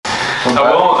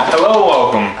welcome back.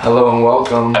 Welcome. Hello and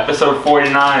welcome. Episode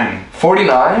 49.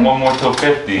 49? One more till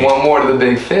 50. One more to the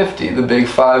big 50, the big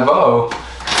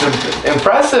 50.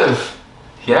 Impressive.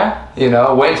 Yeah.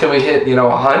 Wait until we hit,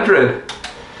 100.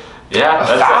 Yeah.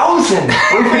 1,000.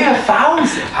 We're doing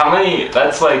 1,000. How many?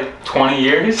 That's like 20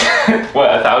 years? What,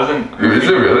 1,000? Is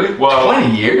it really? Well,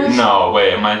 20 years? No,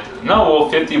 wait, No,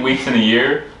 50 weeks in a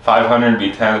year. 500 would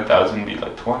be 10, 1,000 would be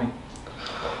like 20.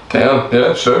 Damn,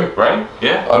 yeah, sure. Right?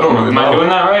 Yeah. I don't really know. Am I doing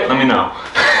that right? Let me know.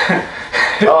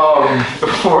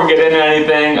 Before we get into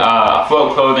anything,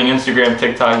 Float Clothing, Instagram,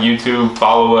 TikTok, YouTube,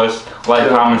 follow us, like,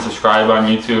 comment, subscribe on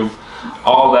YouTube.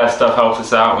 All that stuff helps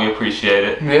us out. We appreciate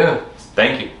it. Yeah.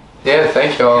 Thank you. Yeah,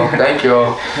 thank y'all. Thank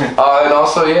y'all. And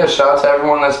also, shout out to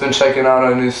everyone that's been checking out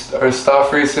our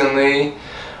stuff recently.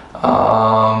 Do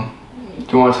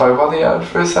you want to talk about the ad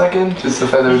for a second? Just the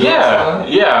fact that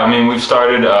Yeah. I mean, we've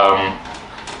started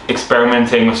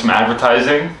experimenting with some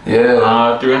advertising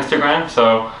through Instagram.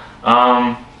 So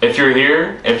if you're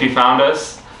here, if you found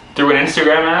us through an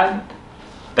Instagram ad,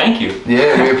 thank you.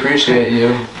 Yeah, we appreciate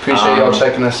you. Appreciate y'all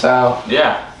checking us out.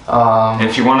 Yeah.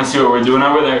 If you want to see what we're doing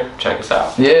over there, check us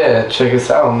out. Yeah, check us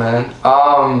out, man.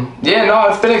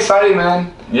 It's been exciting,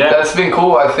 man. Yeah. That's been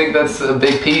cool. I think that's a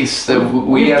big piece that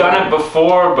we've done it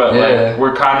before, but like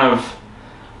we're kind of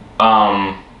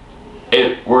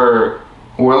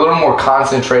we're a little more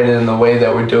concentrated in the way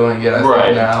that we're doing it, I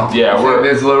think now. Yeah, I think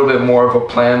there's a little bit more of a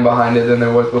plan behind it than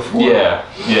there was before.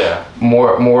 Yeah.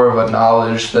 More of a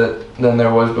knowledge than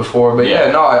there was before. But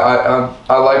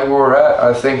I like where we're at.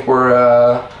 I think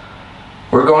we're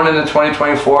going into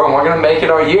 2024 and we're gonna make it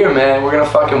our year, man. We're gonna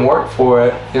fucking work for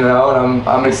it, and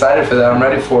I'm excited for that. I'm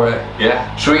ready for it.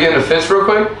 Yeah. Should we get into fits real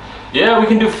quick? Yeah, we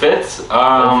can do fits.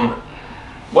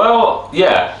 Well,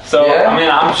 yeah. So, I mean,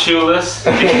 I'm shoeless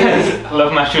because I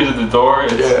left my shoes at the door.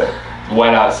 It's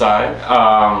wet outside.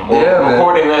 We're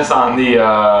recording this on the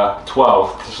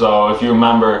 12th. So, if you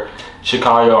remember,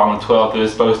 Chicago on the 12th, it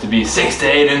was supposed to be 6 to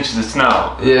 8 inches of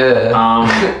snow.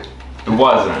 Yeah. It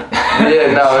wasn't.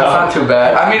 It's not too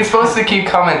bad. I mean, it's supposed to keep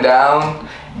coming down.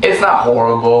 It's not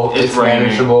horrible. It's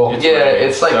manageable.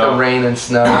 It's like the rain and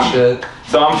snow and shit.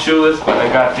 So, I'm shoeless, but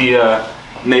I got the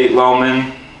Nate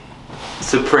Loman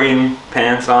Supreme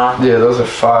pants on. Yeah, those are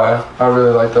fire. I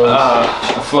really like those.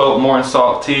 A Float More and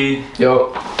Salt tee.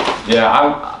 Yo. Yeah,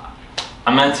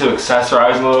 I meant to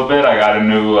accessorize a little bit. I got a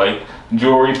new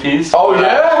jewelry piece. Oh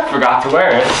yeah? I forgot to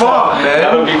wear it. Fuck, man.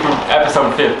 That'll be from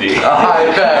episode 50.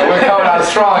 I bet. We're coming out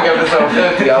strong, episode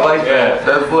 50. I like that.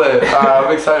 That's lit.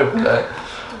 I'm excited for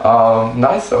that.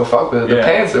 Nice though. Fuck with it. The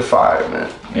pants are fire, man.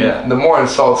 Yeah. The More and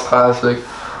Salt's classic.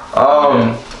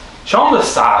 Show them the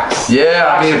socks.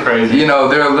 Yeah, Socks are crazy. they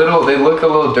look a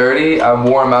little dirty. I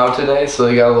wore them out today, so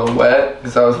they got a little wet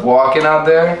because I was walking out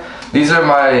there. These are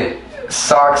my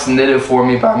socks knitted for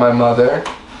me by my mother.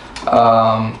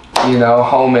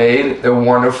 Homemade. They're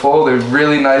wonderful. They're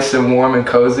really nice and warm and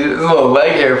cozy. There's a little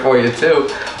leg hair for you too.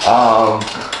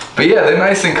 But yeah, they're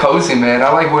nice and cozy, man.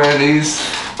 I like wearing these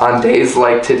on days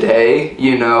like today,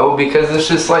 because it's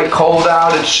just like cold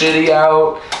out, it's shitty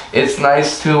out. It's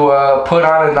nice to put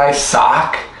on a nice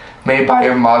sock made by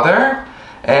your mother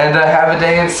and have a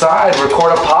day inside,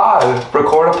 record a pod and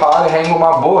hang with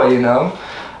my boy,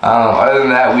 Other than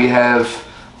that, we have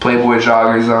Playboy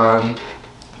joggers on.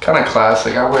 Kind of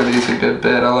classic. I wear these a good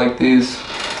bit. I like these.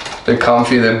 They're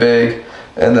comfy, they're big.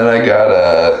 And then I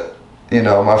got,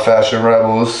 my Fashion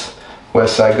Rebels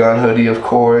West Side Gun hoodie, of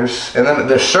course. And then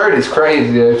the shirt is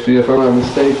crazy, actually, if I'm not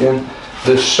mistaken.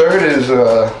 The shirt is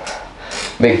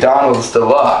McDonald's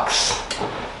Deluxe.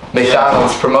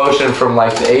 McDonald's promotion from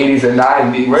like the 80s or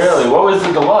 90s. Really? What was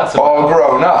the deluxe? All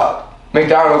grown up.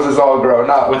 McDonald's is all grown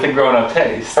up. With a grown-up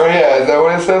taste. Oh yeah, is that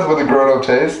what it says? With a grown-up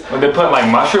taste? Would they put like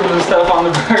mushrooms and stuff on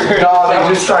the burger? No,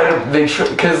 they just tried to,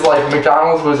 because like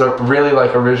McDonald's was really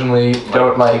like originally,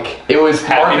 it was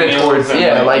marketed towards,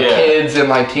 kids and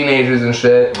like teenagers and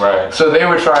shit. Right. So they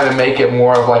were trying to make it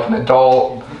more of like an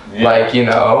adult,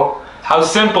 How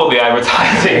simple the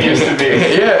advertising used to be.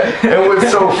 And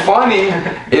what's so funny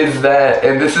is that,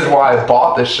 and this is why I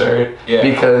bought the shirt,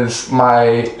 because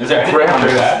my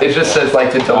grandparents, it just says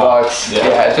like the deluxe.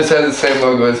 It just has the same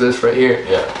logo as this right here.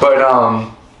 Yeah. But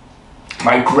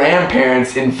my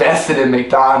grandparents invested in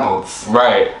McDonald's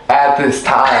at this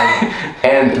time,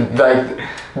 and like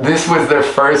this was their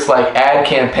first like ad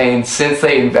campaign since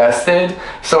they invested.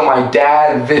 So my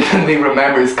dad vividly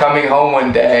remembers coming home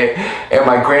one day and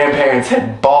my grandparents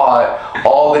had bought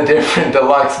all the different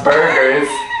deluxe burgers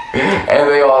and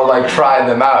they all like tried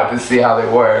them out to see how they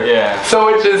work. Yeah. So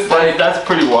it's just like that's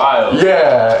pretty wild.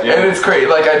 Yeah, and it's great.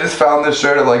 Like I just found this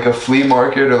shirt at like a flea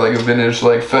market or like a vintage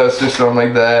like fest or something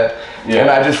like that. Yeah.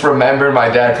 And I just remember my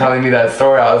dad telling me that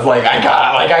story. I was like, I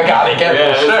gotta get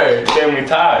this shirt. Family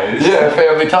ties. Yeah,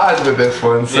 family ties with this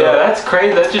one. So. Yeah, that's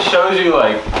crazy. That just shows you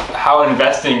like how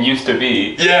investing used to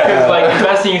be. Yeah. Because like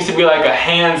investing used to be like a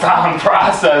hands-on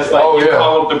process. Like you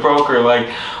call up the broker,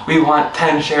 like we want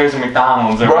 10 shares of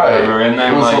McDonald's or whatever, and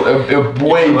then it was like a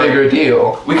way bigger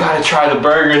deal. We gotta try the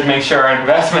burgers, make sure our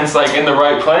investment's like in the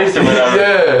right place or whatever.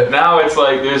 Yeah. Now it's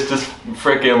like there's just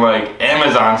freaking like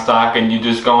Amazon stock, and you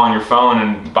just go on your phone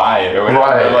and buy it or whatever.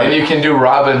 Right, like, and you can do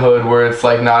Robinhood where it's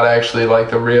like not actually like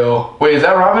the real. Wait, is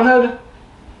that Robinhood?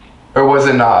 Or was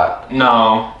it not?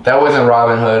 No. That wasn't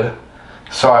Robinhood.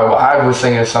 Sorry, I was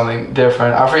thinking of something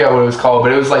different. I forgot what it was called,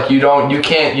 but it was like you don't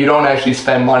actually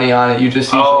spend money on it. You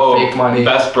just use fake money.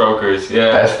 Best Brokers,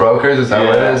 yeah. Best Brokers, is that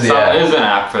what it is? Yeah. There's an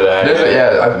app for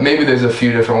that. Maybe there's a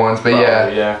few different ones, but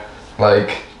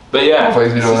like. But yeah,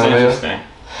 this is interesting.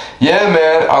 Yeah,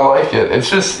 man, I like it.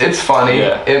 It's funny.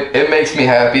 Yeah. It makes me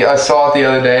happy. I saw it the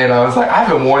other day and I was like, I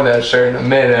haven't worn that shirt in a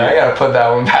minute. I gotta put that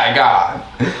one back on.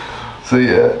 So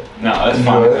yeah. No, that's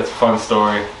funny. That's a fun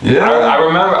story. Yeah. I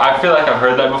remember. I feel like I've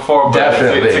heard that before, but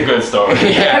definitely. It's a good story.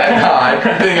 Yeah, no,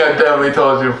 I think I've definitely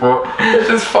told you before. It's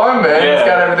just fun, man. Yeah. It's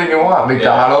got everything you want.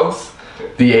 McDonald's,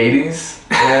 the 80s,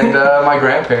 and my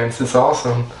grandparents. It's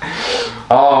awesome.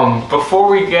 Before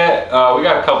we get, we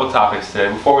got a couple topics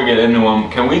today. Before we get into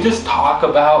them, can we just talk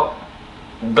about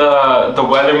the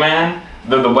weatherman,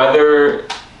 the weather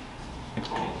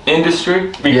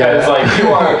industry? Because like you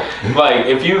are like,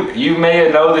 if you may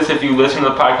know this if you listen to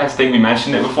the podcast, I think we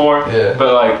mentioned it before. Yeah.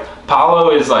 But like Paulo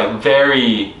is like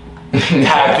very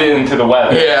tapped into the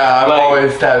weather. Yeah, I'm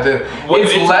always tapped in.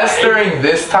 It's less during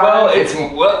this time.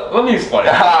 Well, let me explain.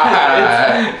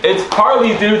 It's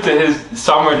partly due to his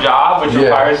summer job, which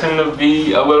requires him to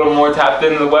be a little more tapped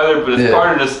into the weather, but it's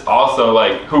part of just also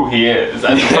like who he is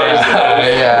as a person.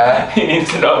 Yeah. He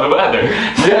needs to know the weather.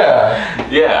 Yeah.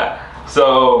 Yeah.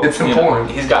 So it's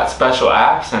important. He's got special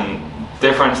apps and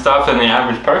different stuff than the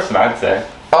average person, I'd say.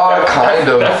 Kind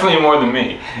of. Definitely more than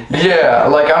me. Yeah,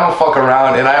 like I don't fuck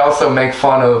around, and I also make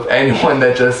fun of anyone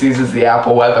that just uses the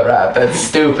Apple Weather app. That's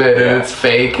stupid and it's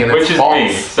fake and it's false.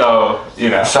 Which is me, so you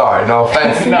know. Sorry, no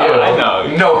offense to you. I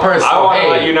know. No personal. I want to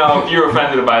let you know if you're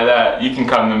offended by that, you can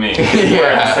come to me.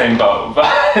 We're in the same boat.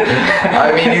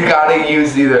 I mean, you gotta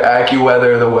use either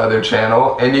AccuWeather or the Weather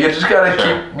Channel, and you just gotta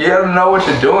you gotta know what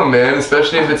you're doing, man.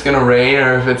 Especially if it's gonna rain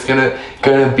or if it's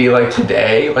gonna be like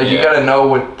today. Like you gotta know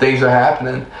what things are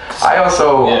happening.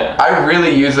 I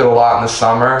really use it a lot in the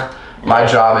summer. My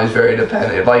job is very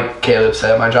dependent, like Caleb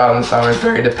said, my job in the summer is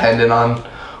very dependent on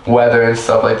weather and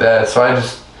stuff like that. So I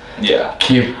just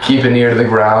keep an ear to the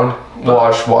ground,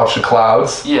 watch the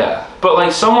clouds. Yeah, but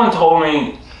like someone told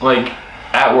me, like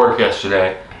at work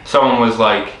yesterday, someone was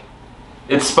like,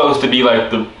 it's supposed to be like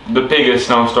the biggest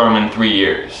snowstorm in 3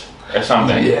 years. Or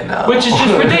something, which is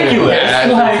just ridiculous.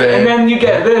 And then you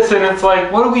get this, and it's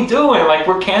like, what are we doing? Like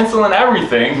we're canceling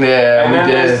everything. Yeah, and then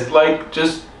there's like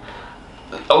just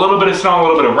a little bit of snow, a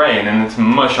little bit of rain, and it's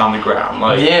mush on the ground.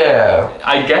 Like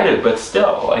I get it, but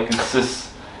still, like it's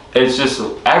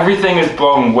just everything is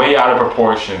blown way out of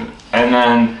proportion, and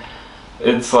then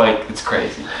it's like it's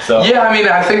crazy. So yeah, I mean,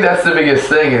 I think that's the biggest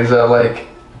thing is that like.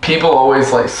 People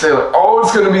always like say like, oh,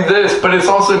 it's gonna be this, but it's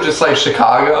also just like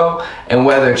Chicago and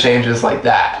weather changes like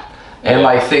that, and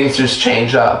like things just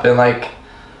change up, and like,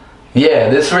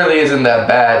 this really isn't that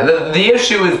bad. The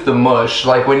issue is the mush.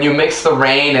 Like when you mix the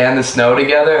rain and the snow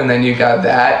together, and then you got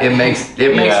that, it makes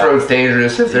roads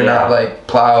dangerous if they're not like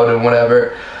plowed and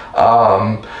whatever.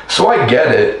 So I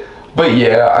get it. But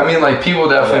I mean, like, people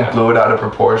definitely blew it out of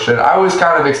proportion. I was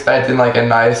kind of expecting, like, a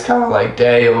nice kind of, like,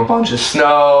 day of a bunch of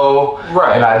snow.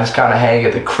 Right. And I just kind of hang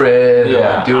at the crib and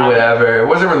like, do whatever. It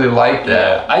wasn't really like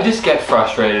that. I just get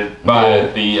frustrated by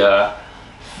the,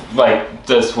 like,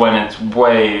 just when it's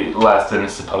way less than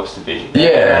it's supposed to be.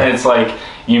 Yeah. And it's like,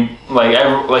 you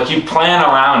plan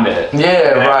around it.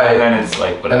 Yeah, and then it's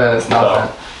like, whatever. And then it's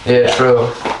nothing. So, true.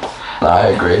 No, I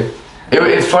agree.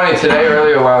 It's funny, today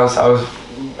earlier when I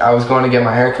was going to get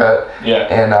my hair cut. Yeah.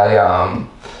 And I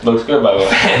looks good, by the way.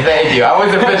 Thank you. I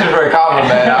wasn't fishing for a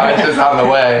compliment. I was just on the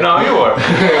way. No, you were.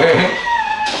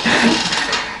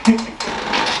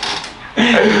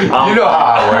 You know how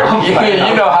I work.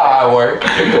 You know how I work.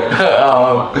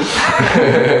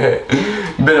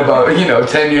 Been about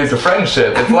 10 years of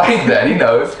friendship. It's like that. He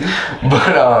knows.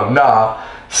 But nah.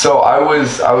 So I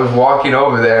was walking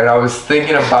over there and I was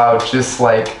thinking about just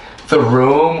like the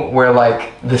room where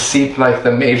like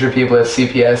the major people at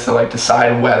CPS to like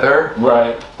decide weather,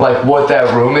 right? Like what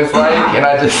that room is like, and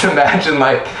I just imagine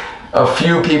like a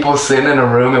few people sitting in a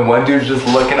room and one dude's just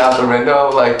looking out the window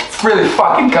like it's really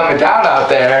fucking coming down out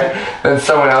there, and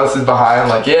someone else is behind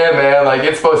like, yeah man, like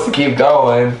it's supposed to keep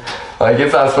going, like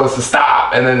it's not supposed to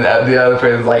stop, and then the other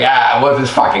person's like, we'll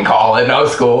just fucking call it no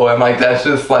school, and like that's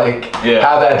just like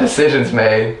how that decision's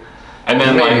made. And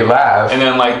then made me laugh. And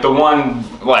then like the one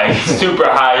like super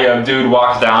high up dude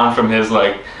walks down from his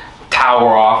like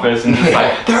tower office and just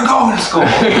like, they're going to school.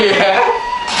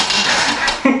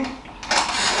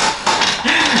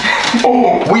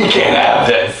 Oh, we can't have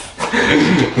this.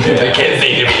 The kids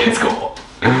need to be in school.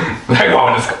 They're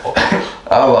going to school.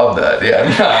 I love that. Yeah,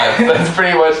 that's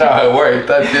pretty much how it worked.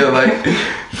 I feel like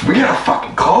we gotta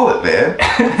fucking call it, man.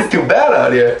 It's too bad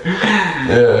out here.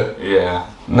 Yeah.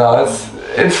 No,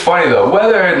 it's funny though.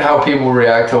 Weather and how people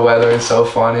react to weather is so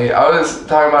funny. I was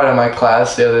talking about it in my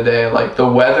class the other day. Like the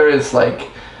weather is like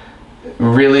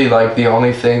really like the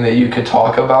only thing that you could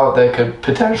talk about that could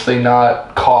potentially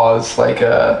not cause like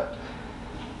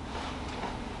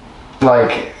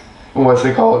what's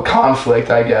it called, conflict,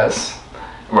 I guess.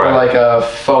 Right. Or like a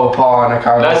faux pas in a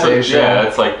conversation.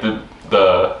 It's like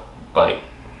the like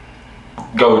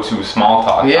go-to small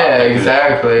talk. Yeah,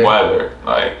 exactly. Weather,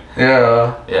 like.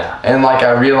 Yeah. And like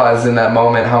I realized in that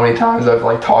moment how many times I've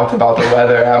like talked about the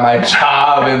weather at my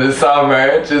job in the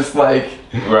summer, just like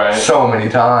so many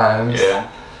times.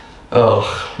 Yeah. Ugh.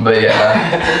 But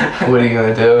yeah, what are you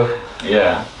gonna do?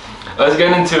 Yeah. Let's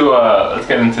get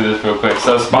into this real quick.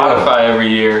 So Spotify every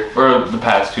year, or the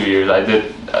past 2 years, I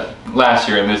did last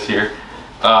year and this year,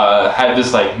 had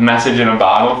this like message in a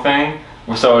bottle thing.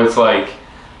 So it's like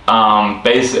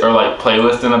basic or like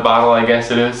playlist in a bottle, I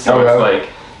guess it is. So it's like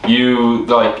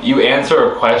you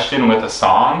answer a question with a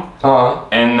song,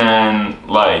 and then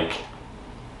like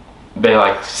they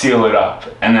like seal it up,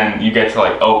 and then you get to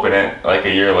like open it like a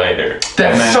year later.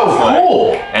 That's so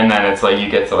cool. And then it's like you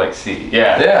get to like see.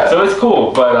 Yeah. So it's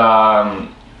cool, but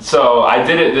so I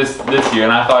did it this year,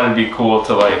 and I thought it'd be cool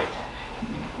to like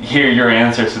hear your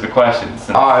answers to the questions.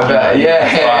 Oh, I bet.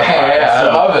 Yeah. So,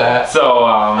 I love that. So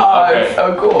it's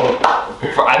so cool.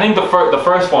 I think the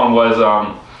first one was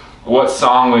what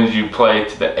song would you play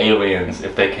to the aliens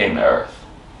if they came to Earth?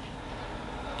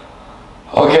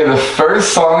 Okay, the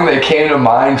first song that came to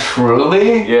mind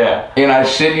truly, and I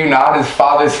shit you not, is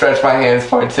Father Stretch My Hands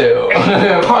Part 2.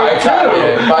 Part 2?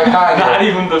 By Kanye. Not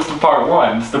even the Part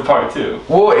 1, it's the Part 2.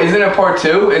 Well, isn't it Part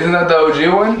 2? Isn't that the OG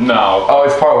one? No. Oh,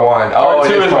 it's Part 1. Part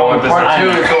 2 is the one with Part 2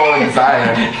 is the one with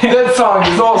Designer. That song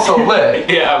is also lit.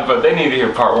 Yeah, but they need to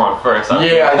hear Part 1 first. I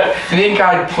think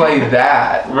I'd play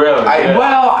that. Really?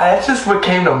 Well, that's just what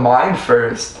came to mind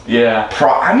first. Yeah.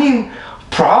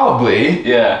 Probably.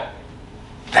 Yeah.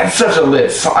 That's such a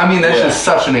lit song. I mean, that's just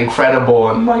such an incredible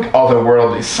and like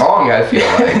otherworldly song, I feel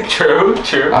like. True.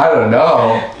 I don't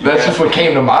know. That's just what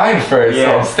came to mind first,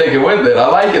 so I'm sticking with it. I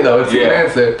like it though. It's a good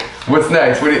answer. What's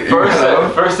next?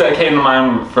 First that came to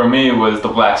mind for me was The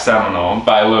Black Seminole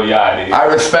by Lil Yachty. I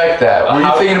respect that. Were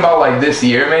you thinking about like this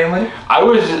year mainly? I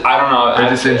don't know. Or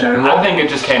just in general? I think it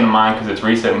just came to mind because it's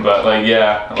recent, but like,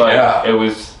 it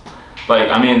was, like,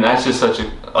 I mean, that's just such a,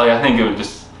 like, I think it would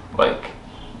just, like,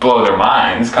 blow their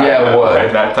minds. It would.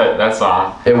 Like that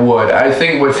song. It would. I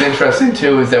think what's interesting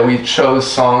too is that we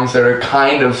chose songs that are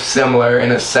kind of similar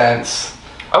in a sense.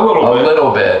 A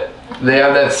little bit. They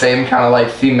have that same kind of like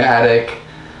thematic,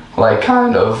 like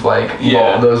kind of like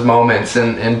those moments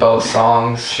in both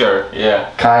songs. Sure. Yeah.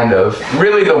 Kind of.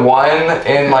 Really, the one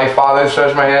in like Father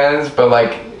Stretch My Hands, but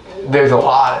like there's a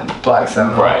lot in Black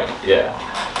Seminole. Right. Yeah.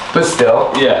 But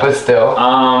still. Yeah. But still.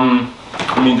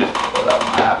 Let me just pull it up.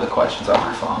 I have the questions on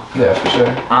my phone. Yeah, for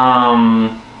sure.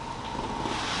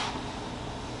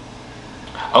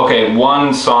 Okay,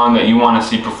 one song that you want to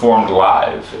see performed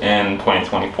live in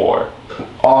 2024.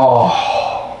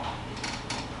 Oh.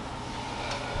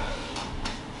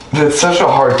 That's such a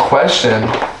hard question. It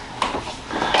is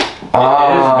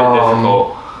a bit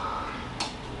difficult.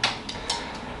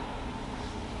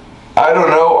 I don't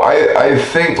know. I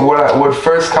think what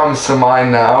first comes to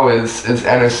mind now is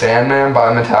Enter Sandman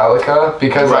by Metallica,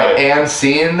 because I am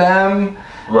seeing them,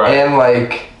 and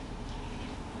like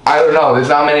I don't know. There's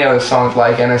not many other songs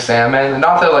like Enter Sandman.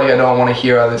 Not that like I don't want to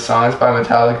hear other songs by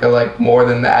Metallica like more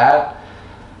than that,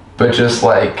 but just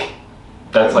like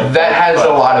that has a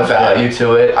lot of value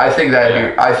to it. I think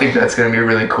I think that's gonna be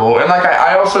really cool. And like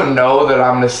I also know that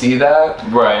I'm gonna see that.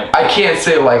 Right. I can't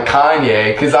say like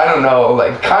Kanye, because I don't know,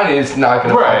 like Kanye's not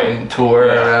gonna fucking tour or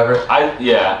whatever.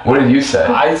 What did you say?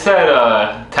 I said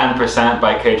 10%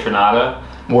 by K Tronada.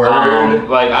 Word.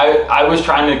 Like I was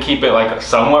trying to keep it like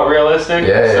somewhat realistic.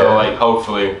 Yeah. So like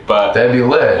hopefully, but that'd be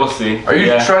lit. We'll see. Are you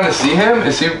trying to see him?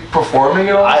 Is he performing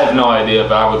at all? I have no idea,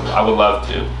 but I would love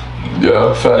to.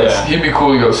 Yeah, facts. Yeah. He'd be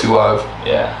cool to go see live.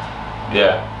 Yeah.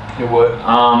 He would.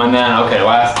 And then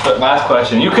last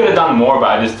question. You could have done more, but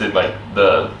I just did like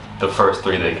the first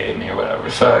 3 they gave me or whatever.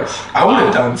 Facts. I would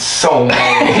have done so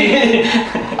many.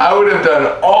 I would have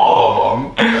done all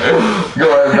of them.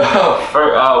 Go ahead.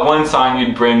 For one song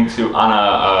you'd bring to on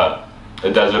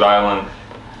a desert island.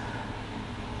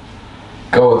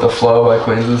 Go with the Flow by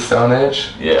Queens of the Stone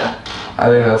Age. Yeah. I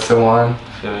think that's the one.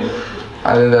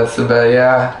 I think that's the best.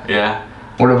 Yeah. Yeah.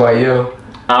 What about you?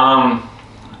 I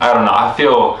don't know. I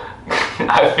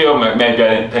feel maybe I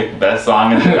didn't pick the best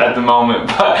song at the moment,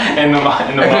 but in the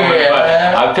moment. But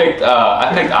I picked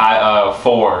I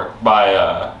 4 by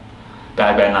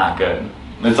Bad Bad Not Good.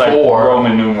 It's like 4.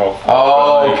 Roman numeral 4.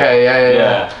 Oh, okay,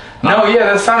 yeah. No,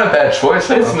 that's not a bad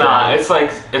choice. It's not. It's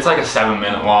like a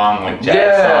 7-minute long like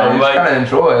jazz song. You kind of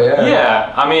enjoy.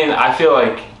 Yeah. I mean, I feel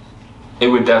like it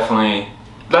would definitely.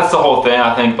 That's the whole thing.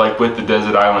 I think like with the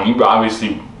desert island, you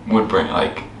obviously would bring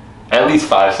like at least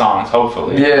 5 songs,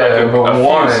 hopefully. Yeah, like but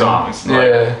a few songs.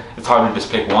 Like, it's hard to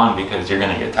just pick one because you're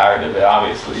gonna get tired of it,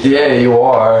 obviously. Yeah, you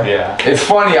are. Yeah. It's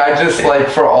funny. I just like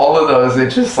for all of those, it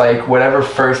just like whatever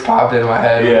first popped in my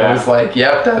head. Yeah. It was like,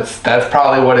 yep, that's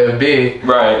probably what it would be.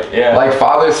 Right. Yeah. Like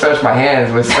Father Stretch My Hands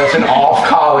was such an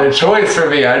off-color choice for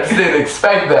me. I just didn't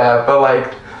expect that, but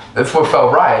like. That's what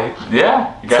felt right.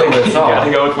 Yeah, you gotta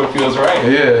go with what feels right.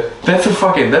 Yeah, that's a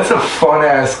fun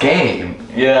ass game.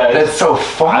 Yeah, that's so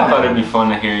fun. I thought it'd be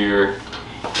fun to hear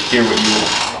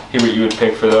what you would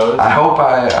pick for those. I hope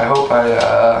I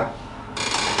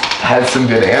had some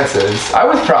good answers. I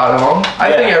was proud of them.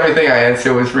 I think everything I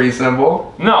answered was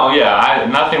reasonable. No,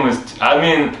 nothing was. I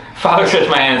mean, Father Stretch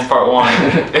My Hands Part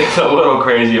 1 is a little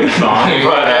crazy of a song,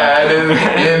 but it is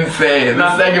insane.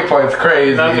 The second part's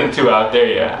crazy. Nothing too out there,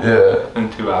 yeah. Nothing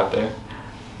too out there.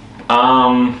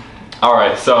 All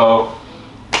right, so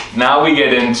now we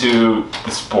get into the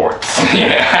sports. Let me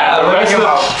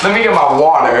get my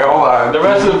water. Hold on. The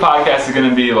rest of the podcast is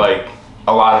gonna be like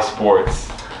a lot of sports.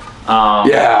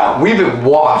 We've been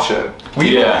watching.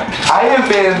 I have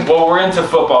been. Well, we're into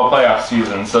football playoff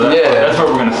season, so that's where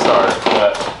we're gonna start.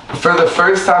 But for the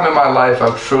first time in my life,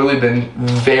 I've truly been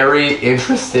very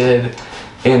interested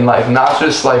in like not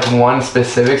just like one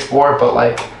specific sport, but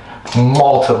like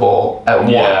multiple at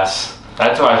once.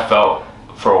 That's how I felt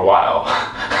for a while.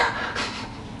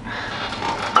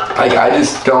 Like I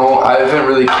haven't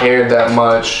really cared that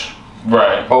much,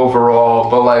 right?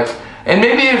 Overall, but like. And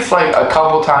maybe it's like a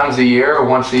couple times a year or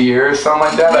once a year or something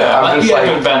like that. Yeah, I'm just you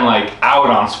haven't been like out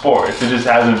on sports. It just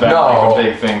hasn't been like a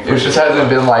big thing. It just hasn't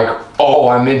been like, oh,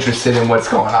 I'm interested in what's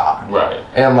going on. Right.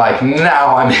 And like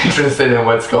now I'm interested in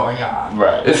what's going on.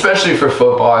 Right. Especially for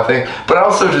football, I think. But I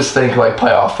also just think like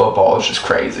playoff football is just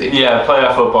crazy. Yeah,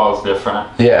 playoff football is different.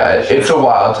 Yeah, it's a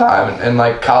wild time. And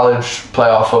like college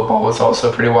playoff football was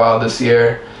also pretty wild this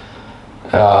year.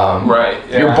 Right.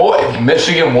 Yeah. Your boy,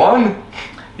 Michigan won.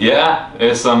 Yeah,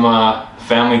 there's some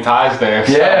family ties there.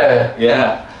 So,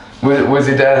 yeah. Was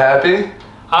your dad happy?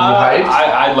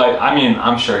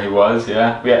 I'm sure he was.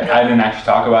 Yeah. I didn't actually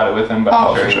talk about it with him, but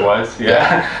I'm sure he was.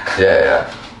 Yeah.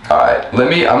 All right.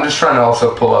 I'm just trying to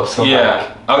also pull up some.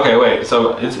 Yeah. Okay. Wait.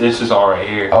 So it's just all right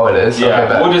here. Oh, it is. Yeah.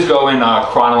 Okay, we'll just go in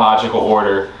chronological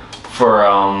order for.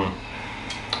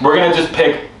 We're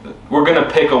gonna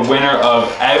pick a winner of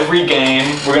every game.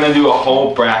 We're gonna do a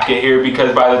whole bracket here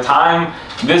because by the time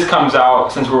this comes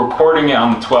out, since we're recording it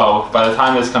on the 12th, by the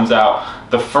time this comes out,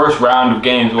 the first round of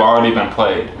games will already been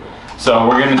played. So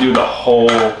we're gonna do the whole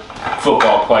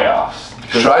football playoffs.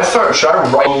 Should I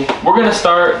write? We're gonna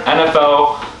start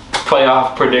NFL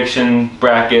playoff prediction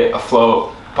bracket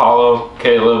afloat. Paulo,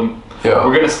 Caleb. Yeah.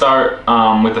 We're gonna start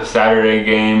with the Saturday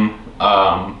game.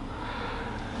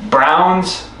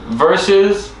 Browns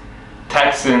versus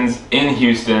Texans in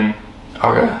Houston.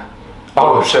 Okay.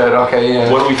 Oh shit. Okay. Yeah.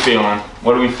 What are we feeling?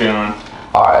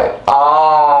 All right.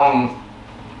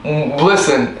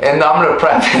 Listen, and I'm gonna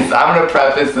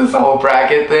preface this whole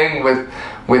bracket thing with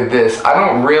this. I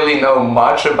don't really know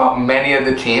much about many of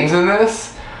the teams in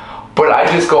this, but I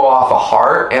just go off of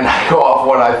heart and I go off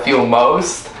what I feel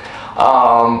most.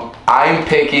 I'm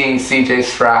picking C.J.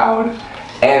 Stroud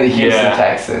and the Houston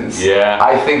Texans. Yeah.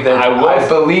 I think that I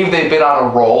believe they've been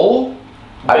on a roll.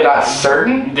 I'm not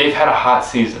certain. They've had a hot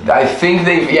season. I think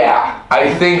that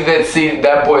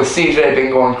boy CJ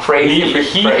been going crazy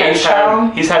He's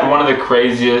had one of the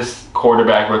craziest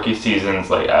quarterback rookie seasons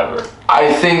like ever.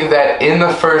 I think that in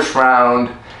the first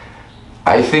round,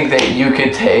 I think that you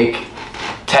could take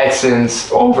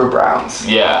Texans over Browns.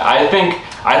 Yeah, I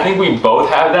think we both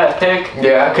have that pick.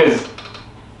 Yeah. Because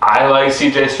I like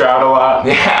C.J. Stroud a lot.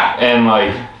 Yeah. And,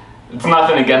 like, it's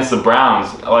nothing against the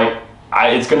Browns. Like,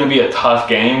 it's going to be a tough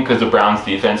game because the Browns'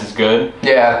 defense is good.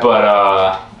 Yeah. But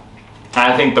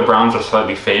I think the Browns are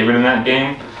slightly favored in that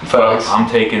game. But I'm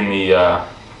taking the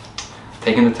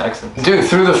Texans. Dude,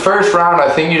 through the first round, I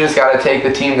think you just got to take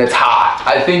the team that's hot.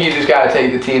 I think you just got to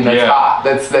take the team that's hot.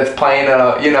 That's playing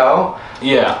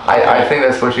Yeah. I think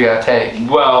that's what you got to take.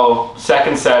 Well,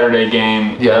 second Saturday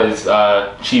game is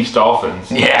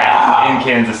Chiefs-Dolphins. Yeah. In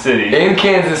Kansas City. In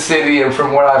Kansas City, and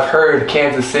from what I've heard,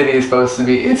 Kansas City is supposed to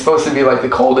be like the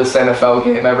coldest NFL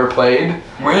game ever played.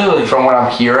 Really? From what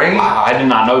I'm hearing. Wow, I did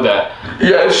not know that.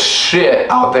 Yeah, it's shit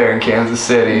out there in Kansas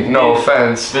City. No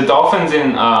offense. The Dolphins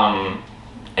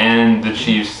and the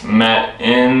Chiefs met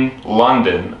in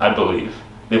London, I believe.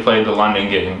 They played the London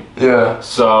game. Yeah.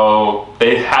 So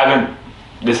they haven't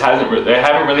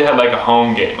really had like a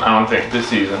home game, I don't think, this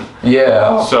season.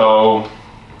 Yeah. So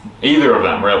either of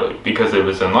them really, because it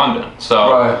was in London.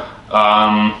 So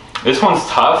this one's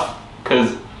tough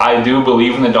because I do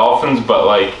believe in the Dolphins,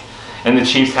 but and the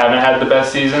Chiefs haven't had the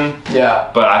best season.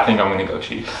 Yeah. But I think I'm gonna go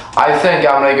Chiefs. I think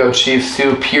I'm gonna go Chiefs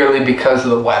too, purely because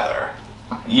of the weather.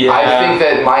 Yeah. I think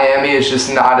that Miami is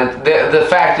just not the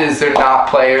fact is they're not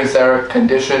players that are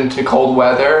conditioned to cold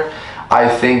weather. I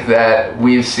think that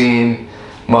we've seen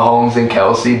Mahomes and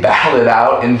Kelsey battle it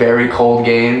out in very cold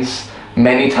games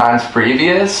many times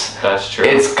previous. That's true.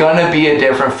 It's gonna be a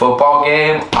different football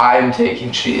game. I'm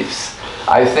taking Chiefs.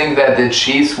 I think that the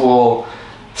Chiefs will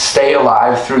stay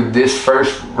alive through this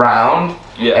first round.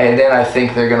 Yeah. And then I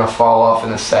think they're gonna fall off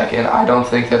in the second. I don't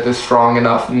think that they're strong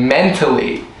enough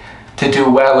mentally to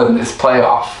do well in this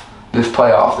playoff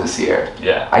this year.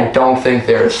 Yeah. I don't think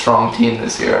they're a strong team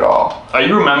this year at all. Are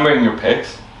you remembering your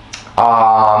picks?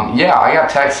 Yeah, I got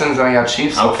Texans and I got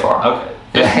Chiefs so far. Okay.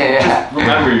 Yeah.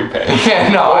 Remember your picks. Yeah,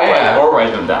 no, or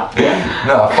write them down. Yeah.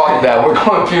 No, fuck that. We're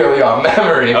going purely on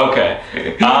memory. Okay.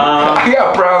 I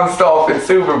got Browns Dolphins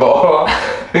Super Bowl.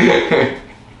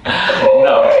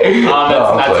 No,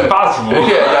 that's impossible.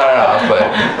 Yeah,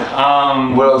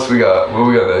 but what else we got? What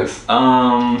we got next?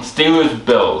 Steelers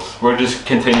Bills. We're just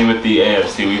continuing with the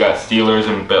AFC. We got Steelers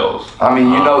and Bills. I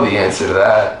mean, you know the answer to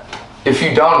that. If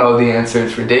you don't know the answer,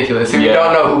 it's ridiculous. If you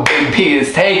don't know who Big P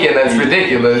is taking, that's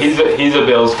ridiculous. He's a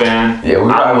Bills fan. Yeah,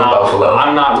 we ride with Buffalo.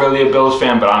 I'm not really a Bills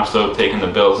fan, but I'm still taking the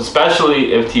Bills,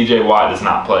 especially if TJ Watt does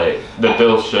not play. The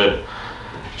Bills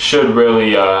should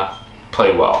really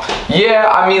play well.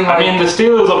 Yeah, I mean, the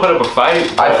Steelers will put up a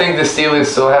fight. I think the Steelers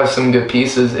still have some good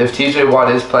pieces. If TJ Watt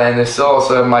is playing, they still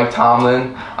also have Mike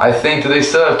Tomlin. I think, do they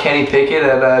still have Kenny Pickett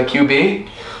at QB?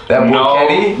 That boy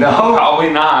Kenny? No? Probably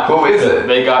not. Who is it?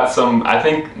 They got some, I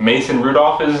think Mason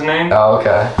Rudolph is his name. Oh,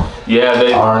 okay. Yeah,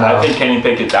 I think Kenny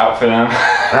Pickett's out for them.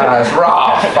 That's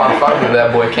rough. Fuck with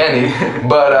that boy Kenny.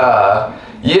 But,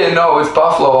 yeah, no, it's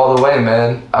Buffalo all the way,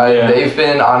 man. They've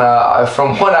been on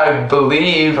from what I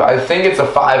believe, I think it's a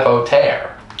 5-0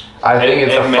 tear. I think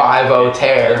it's a 5-0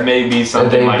 tear. It may be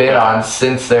something that they've been on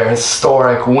since their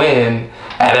historic win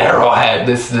at Arrowhead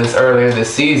this earlier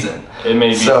this season. It may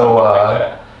be something like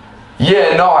that.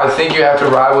 Yeah, no, I think you have to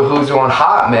ride with who's going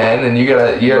hot, man, and you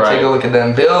gotta take a look at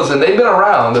them Bills, and they've been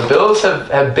around. The Bills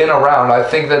have been around. I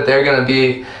think that they're gonna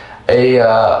be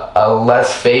a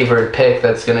less favored pick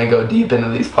that's gonna go deep into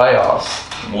these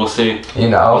playoffs. We'll see.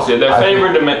 We'll see. They're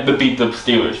favored to beat the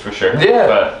Steelers for sure. Yeah,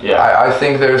 but yeah, I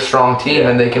think they're a strong team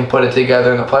and they can put it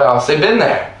together in the playoffs. They've been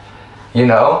there.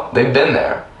 They've been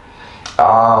there.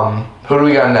 Who do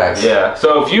we got next? Yeah.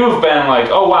 So if you have been like,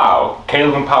 oh wow,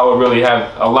 Caleb and Paolo really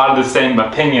have a lot of the same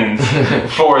opinions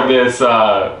for this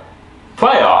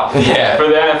playoff. Yeah. For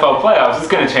the NFL playoffs, it's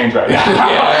gonna change right now.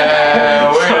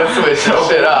 Yeah, we're gonna switch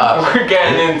shit up. We're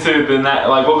getting into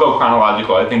we'll go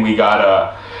chronological. I think we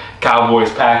got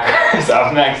Cowboys Packers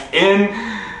up next in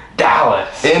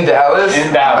Dallas. In Dallas?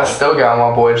 In Dallas. I still got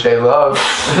my boy J Love.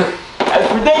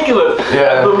 That's ridiculous.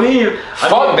 Yeah. I believe.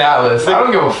 Fuck Dallas. I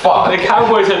don't give a fuck. The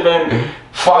Cowboys have been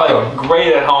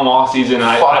great at home all season.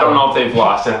 I don't know if they've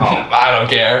lost at home. I don't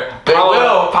care. They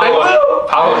will.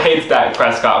 Paulo hates Dak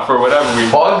Prescott for whatever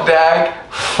reason. Fuck Dak.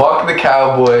 Fuck the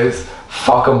Cowboys.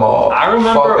 Fuck them all. I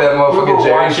remember. Fuck that motherfucker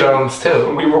Jerry Jones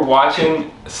too. We were watching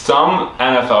some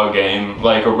NFL game,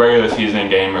 like a regular season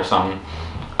game or something,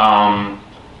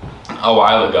 a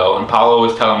while ago, and Paulo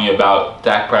was telling me about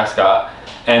Dak Prescott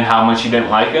and how much he didn't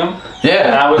like him. Yeah.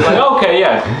 And I was like, okay,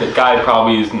 yeah, the guy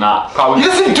probably is not. He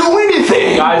doesn't do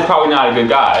anything. The guy's probably not a good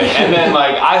guy. And then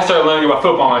I started learning about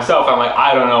football myself. I'm like,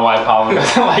 I don't know why Paulo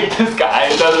doesn't like this guy.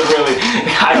 It doesn't really.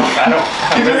 I don't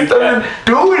He really just doesn't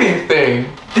do anything.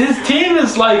 this team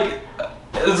is like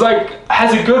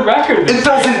has a good record. It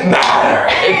doesn't matter.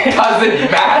 It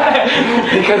doesn't matter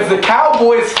because the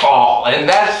Cowboys fall, and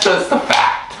that's just a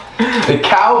fact. The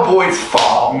Cowboys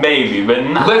fall. Maybe, but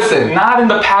not. Listen, not in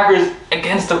the Packers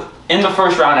in the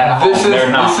first round at home. This is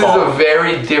a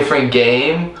very different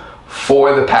game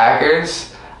for the Packers.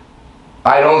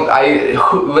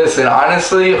 Listen,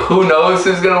 honestly, who knows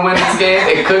who's gonna win this game?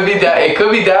 It could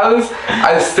be Dallas.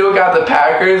 I still got the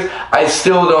Packers. I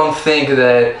still don't think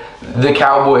that the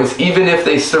Cowboys, even if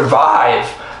they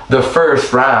survive the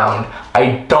first round,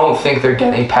 I don't think they're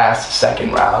getting past the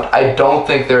second round. I don't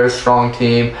think they're a strong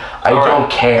team. I don't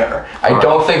care. I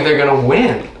don't think they're gonna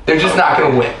win. They're just not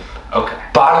gonna win. Okay.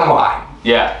 Bottom line.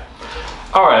 Yeah.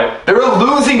 All right. They're a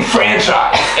losing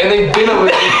franchise, and they've been a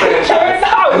losing franchise.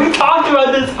 No, we talked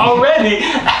about this already.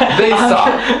 They suck.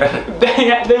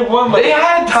 They won. Like, they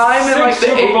had time in like the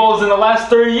Super Bowls in the last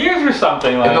 30 years or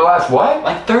something. Like, in the last what?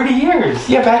 Like 30 years.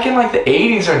 Yeah, back in like the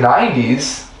 80s or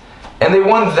 90s, and they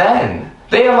won then.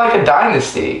 They had like a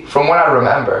dynasty, from what I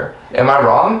remember. Am I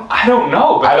wrong? I don't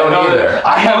know. But I don't either.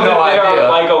 I have no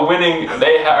idea.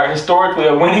 They are historically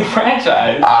a winning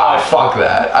franchise. Fuck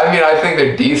that. I mean, I think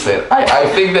they're decent. I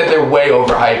think that they're way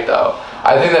overhyped, though.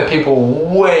 I think that people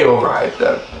way overhyped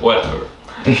them. Whatever.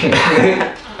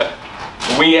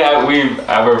 we have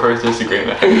our first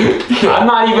disagreement. Yeah. I'm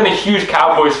not even a huge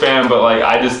Cowboys fan, but like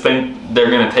I just think they're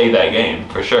gonna take that game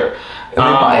for sure. And they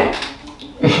might.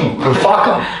 Fuck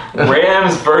them.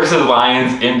 Rams versus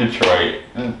Lions in Detroit.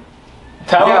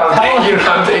 Tell him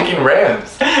I'm taking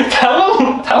Rams. Tell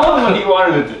him what he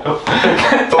wanted to do.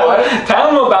 Tell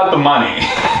him about the money.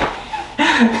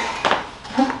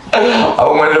 I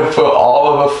wanted to put all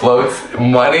of a float's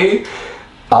money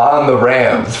on the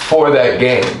Rams for that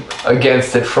game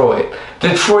against Detroit.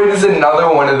 Detroit is another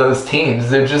one of those teams.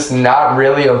 They're just not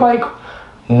really a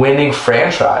winning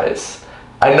franchise.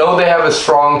 I know they have a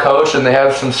strong coach and they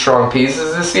have some strong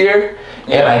pieces this year,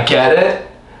 and I get it.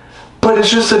 But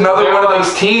it's just another one of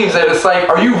those teams that it's like,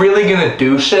 are you really going to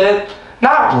do shit?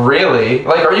 Not really.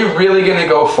 Like, are you really going to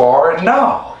go far?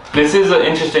 No. This is an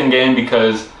interesting game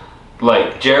because,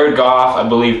 like, Jared Goff, I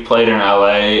believe, played in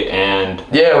LA, and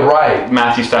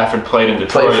Matthew Stafford played in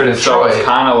Detroit. Played for Detroit. So it's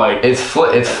kind of like it's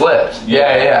flipped.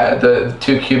 Yeah. The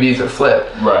two QBs are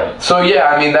flipped. Right. So yeah,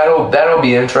 I mean that'll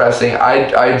be interesting.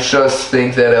 I just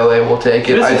think that LA will take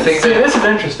it. This is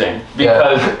interesting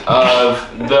because of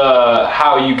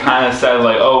how you kind of said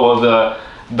like, oh well,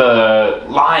 the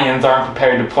Lions aren't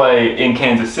prepared to play in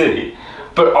Kansas City,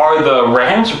 but are the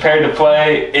Rams prepared to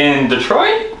play in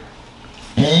Detroit?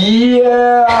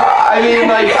 Yeah, I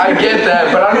mean, I get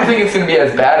that, but I don't think it's going to be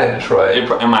as bad in Detroit. It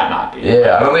might not be.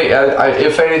 Yeah, I don't think,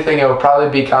 if anything, it will probably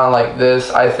be kind of like this.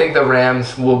 I think the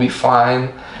Rams will be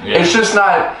fine. Yeah. It's just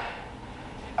not,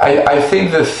 I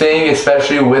think the thing,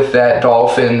 especially with that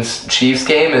Dolphins-Chiefs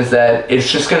game, is that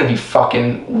it's just going to be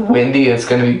fucking windy. It's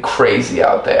going to be crazy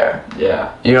out there.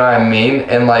 Yeah. You know what I mean?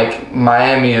 And,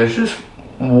 Miami is just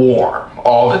warm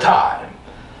all the time.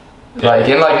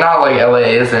 Not like LA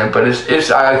isn't, but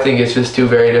it's. I think it's just two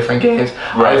very different games.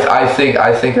 Right. I think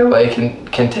LA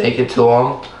can take it to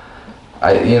them.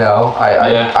 It's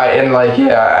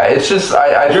just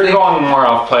You're going more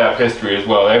off playoff history as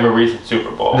well. They have a recent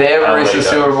Super Bowl. They have a recent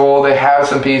Super Bowl. They have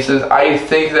some pieces. I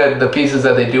think that the pieces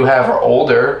that they do have are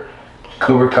older.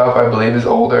 Cooper Kupp, I believe, is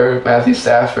older. Matthew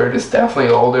Stafford is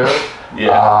definitely older.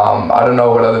 Yeah. I don't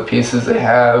know what other pieces they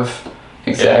have.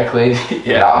 Exactly.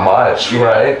 Yeah. Not much,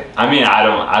 right? I mean,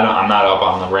 I'm not up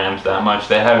on the Rams that much.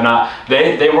 They have not.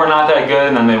 They were not that good,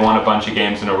 and then they won a bunch of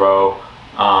games in a row.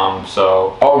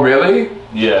 So. Oh really?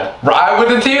 Yeah. Ride with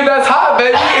the team that's hot,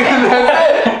 baby.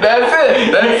 That's it.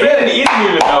 He didn't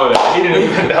even know that. He didn't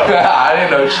even know that. I didn't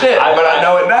know shit, but I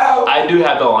know it now. I do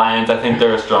have the Lions. I think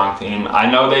they're a strong team. I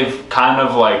know they've kind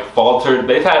of faltered.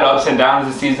 They've had ups and downs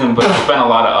this season, but there's been a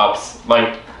lot of ups.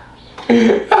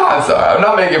 I'm sorry, I'm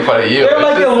not making fun of you. They're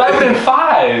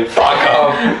 11-5. Fuck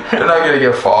them. They're not gonna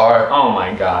get far. Oh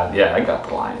my god, yeah, I got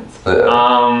the Lions.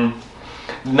 Yeah.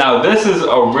 Now this is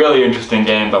a really interesting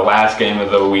game. The last game of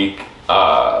the week.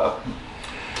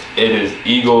 It is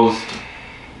Eagles,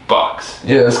 Bucks.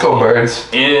 Yeah, let's go Birds.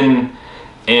 In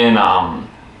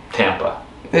Tampa.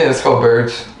 Yeah, let's go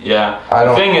Birds. Yeah.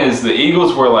 The thing is, the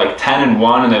Eagles were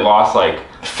 10-1, and they lost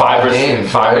five or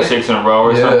six in a row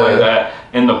or something like that.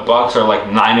 And the Bucks are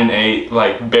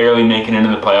 9-8, barely making it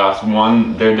into the playoffs.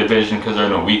 Won their division because they're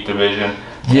in a weak division.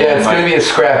 Yeah, it's going to be a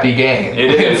scrappy game.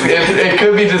 It is. It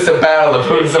could be just a battle of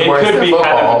who's the worst at football. It could be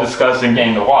kind of a disgusting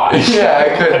game to watch. Yeah,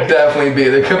 it could definitely be.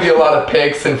 There could be a lot of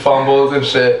picks and fumbles and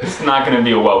shit. It's not going to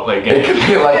be a well-played game. It could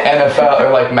be like NFL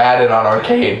or like Madden on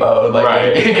arcade mode. Like,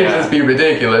 right. It could just be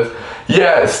ridiculous.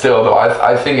 Yeah, still though,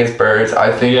 I think it's Birds.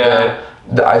 I think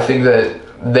that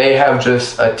they have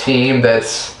just a team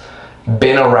that's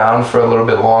been around for a little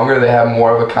bit longer. They have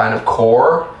more of a kind of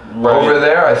core over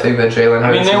there. I think that Jalen Hurts.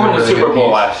 I mean, they won the Super Bowl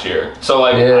last year, so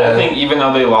like I think even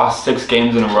though they lost 6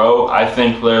 games in a row, I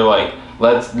think they're like,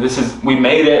 we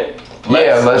made it.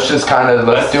 Let's just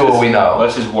do what we know.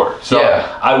 Let's just work. So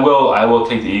I will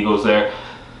take the Eagles there.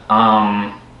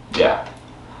 Yeah.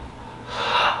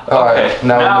 Okay.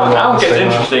 Now it gets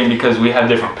interesting because we have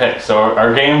different picks, so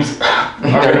our games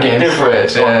are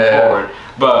different going forward.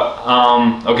 But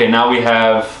okay, now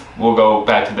we'll go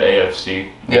back to the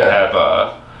AFC. We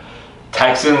have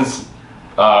Texans,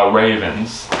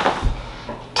 Ravens.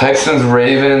 Texans,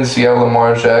 Ravens. You have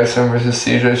Lamar Jackson versus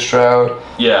CJ Stroud.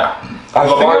 Yeah.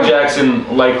 Lamar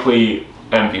Jackson likely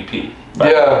MVP.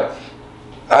 Yeah.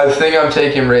 I think I'm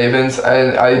taking Ravens.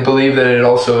 I believe that it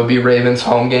also would be Ravens'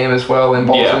 home game as well in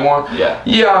Baltimore.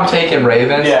 Yeah, I'm taking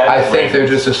Ravens. Yeah, I think they're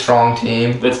just a strong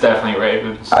team. It's definitely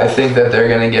Ravens. I think that they're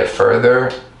going to get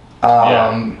further.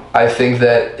 I think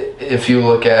that if you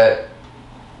look at,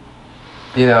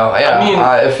 if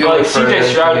you look further,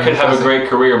 CJ Stroud could have a great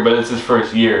career, but it's his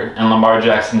first year, and Lamar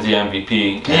Jackson's the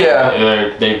MVP.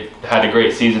 Yeah. They've had a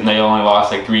great season. They only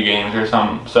lost like 3 games or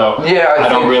something. So I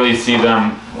don't really see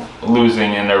them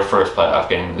losing in their first playoff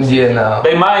game.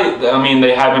 They might. I mean,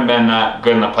 they haven't been that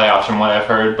good in the playoffs from what I've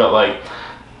heard, but like,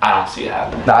 I don't see it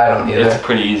happening. No, I don't either. It's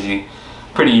pretty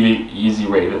easy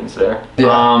Ravens there.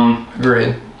 Yeah,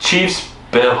 agreed. Chiefs,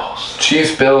 Bills.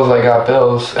 I got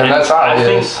Bills, and that's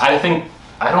obvious.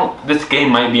 This game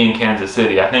might be in Kansas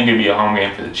City. I think it'd be a home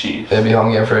game for the Chiefs. It'd be a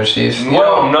home game for the Chiefs?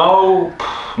 Well,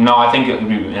 no, I think it would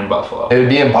be in Buffalo. It would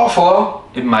be in Buffalo?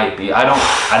 It might be. I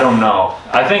don't know.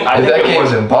 I think that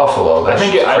game's in Buffalo. I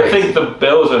think the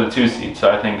Bills are the 2 seed, so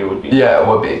I think it would be. Yeah, it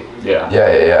would be.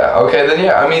 Yeah. Okay, then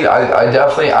I mean, I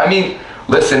definitely.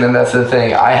 Listen, and that's the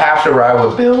thing. I have to ride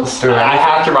with Bills. I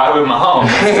have to ride with Mahomes.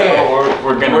 So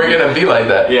we're gonna be like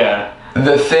that. Yeah.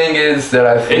 The thing is that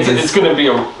I think it's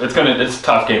a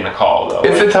tough game to call though.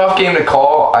 It's a tough game to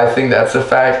call. I think that's a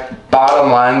fact.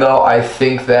 Bottom line though, I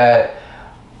think that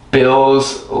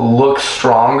Bills look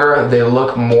stronger. They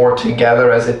look more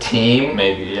together as a team.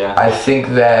 Maybe, yeah. I think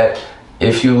that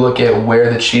if you look at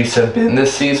where the Chiefs have been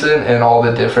this season and all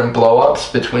the different blow-ups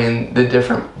between the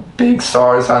different big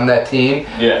stars on that team,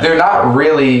 they're not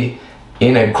really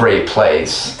in a great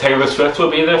place. Taylor Swift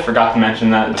will be there. Forgot to mention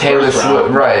that. Taylor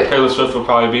Swift will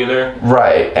probably be there.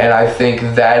 Right, and I think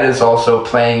that is also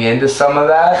playing into some of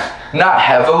that. Not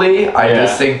heavily. I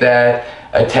just think that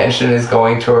attention is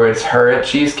going towards her at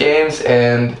Chiefs games,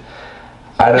 and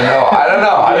I don't know.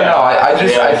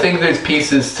 I think there's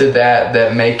pieces to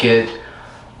that make it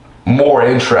more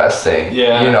interesting.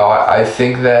 Yeah. I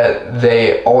think that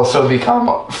they also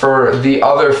become, for the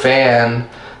other fan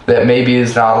that maybe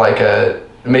is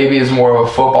more of a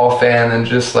football fan than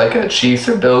just like a Chiefs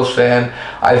or Bills fan,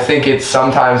 I think it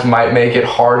sometimes might make it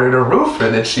harder to root for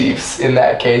the Chiefs in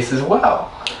that case as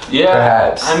well. Yeah.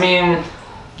 Perhaps. I mean,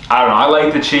 I don't know. I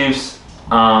like the Chiefs.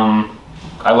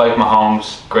 I like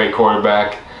Mahomes, great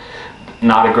quarterback.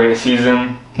 Not a great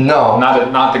season. No.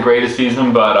 Not the greatest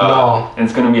season, but no.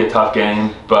 It's going to be a tough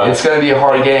game. But it's going to be a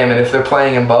hard game, and if they're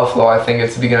playing in Buffalo, I think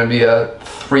it's going to be a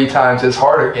 3 times as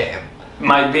harder game.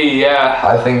 Might be, yeah.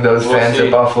 I think those fans at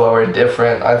Buffalo are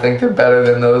different. I think they're better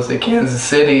than those at Kansas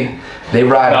City. They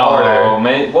ride harder. I don't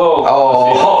know.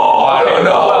 I don't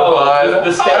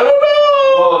know.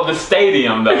 Well, the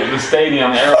stadium, though. The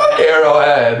stadium,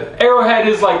 Arrowhead. Arrowhead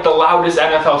is like the loudest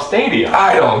NFL stadium.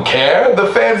 I don't care. The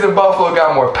fans in Buffalo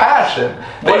got more passion.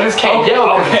 They just can't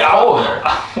yell because it's colder.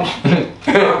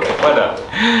 Okay, whatever.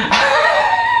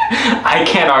 I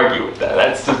can't argue with that.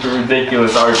 That's just a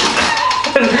ridiculous argument.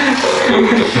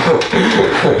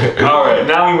 All right,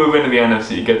 now we move into the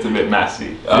NFC. It gets a bit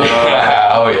messy.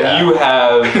 You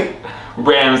have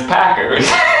Rams-Packers.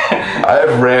 I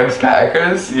have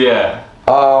Rams-Packers? Yeah.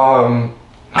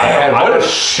 Man, what a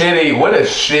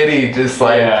shitty, just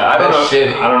like, I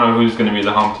don't know who's going to be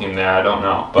the home team there. I don't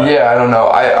know. But I don't know.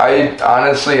 I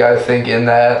honestly, I think in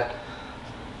that,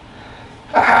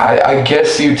 I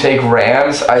guess you take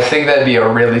Rams. I think that'd be a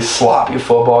really sloppy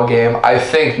football game. I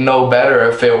think no better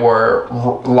if it were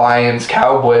Lions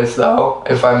Cowboys though.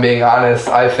 If I'm being honest,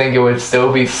 I think it would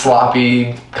still be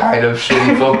sloppy, kind of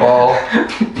shitty football.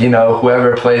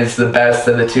 Whoever plays the best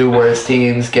of the two worst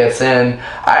teams gets in.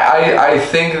 I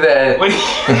think that.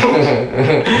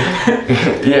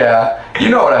 Yeah. You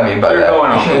know what I mean by that. You're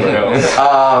going off the rails.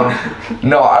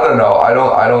 No, I don't know. I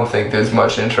don't think there's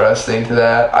much interesting to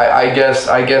that. I guess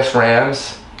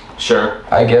Rams. Sure.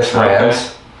 I guess Rams.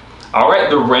 Okay. All right,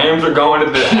 the Rams are going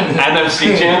to the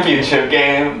NFC Championship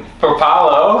game for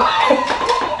Paulo.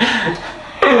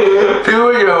 People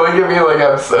are gonna look at me like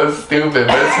I'm so stupid,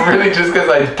 but it's really just because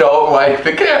I don't like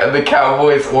the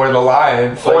Cowboys or the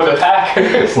Lions. Or the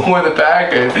Packers. Or the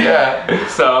Packers, yeah.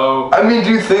 So... I mean, do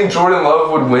you think Jordan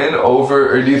Love would win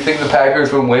over, or do you think the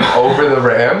Packers would win over the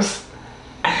Rams?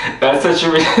 That's such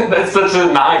a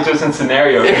non-existent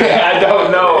scenario. Yeah. I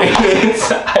don't know.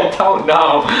 I don't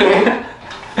know.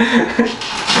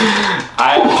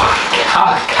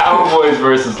 Cowboys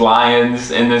versus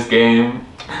Lions in this game.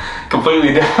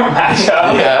 Completely different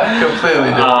matchup. Yeah, completely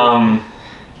different.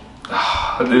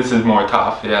 This is more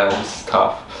tough. Yeah, this is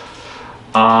tough.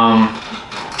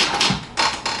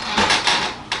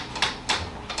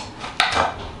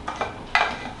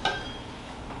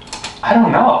 I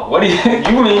don't know. What do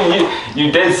you mean?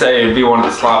 You did say it'd be one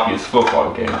of the sloppiest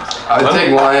football games.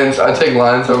 I take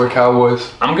Lions over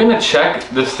Cowboys. I'm gonna check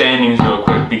the standings real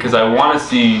quick because I want to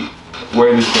see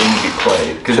where this game will be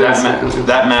played because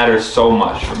that matters so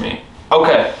much for me.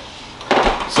 Okay,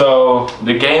 so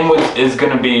the game is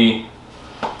gonna be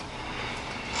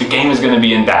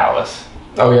in Dallas.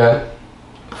 Okay.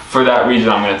 For that reason,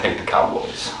 I'm gonna take the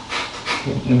Cowboys.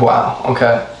 Wow.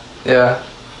 Okay. Yeah.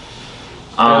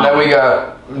 And then we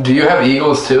got. Do you have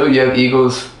Eagles too? You have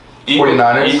Eagles,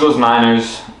 49ers? Eagles,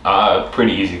 Niners,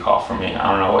 pretty easy call for me. I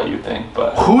don't know what you think,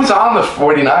 but... Who's on the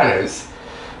 49ers?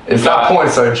 It's not porn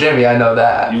star Jimmy, I know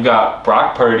that. You've got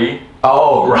Brock Purdy.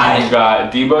 Oh, right. You've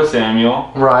got Deebo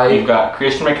Samuel. Right. You've got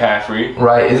Christian McCaffrey.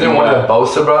 Right. Isn't one of the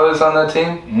Bosa brothers on that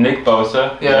team? Nick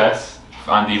Bosa, yes,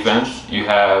 on defense. You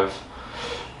have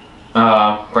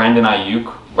Brandon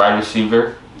Ayuk, wide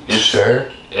receiver.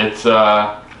 Sure. It's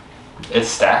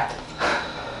stacked.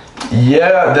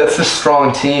 Yeah, that's a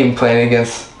strong team playing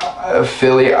against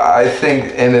Philly, I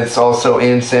think, and it's also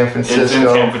in San Francisco. It's in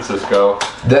San Francisco.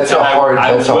 That's a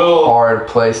hard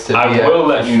place to be. I will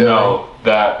let you know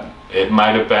that it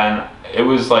might have been. It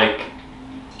was like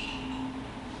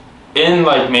in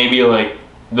maybe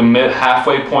the mid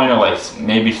halfway point, or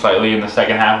maybe slightly in the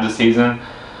second half of the season.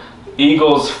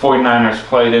 Eagles 49ers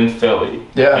played in Philly.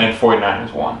 Yeah. And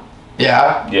 49ers won.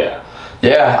 Yeah. Yeah.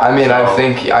 Yeah, I mean, so, I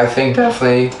think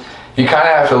definitely you kind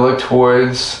of have to look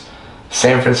towards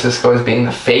San Francisco as being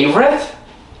the favorite.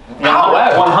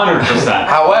 However, 100%.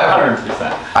 However,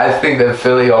 100%. I think that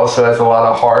Philly also has a lot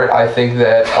of heart. I think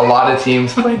that a lot of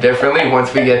teams play differently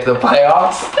once we get to the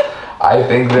playoffs. I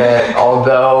think that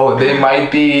although they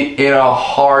might be in a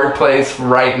hard place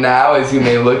right now, as you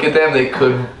may look at them, they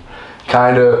could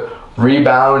kind of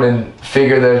rebound and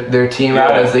figure their team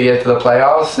out as they get to the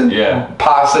playoffs and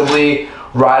possibly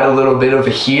ride a little bit of a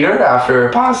heater after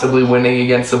possibly winning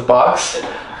against the Bucks.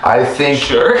 I think.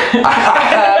 Sure.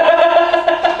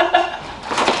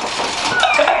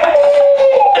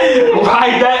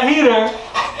 Ride that heater.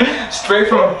 Straight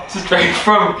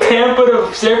from Tampa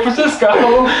to San Francisco.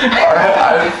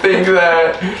 I think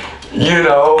that,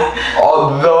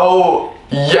 although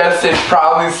yes, it's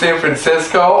probably San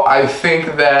Francisco, I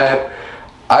think that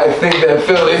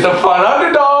Philly's a fun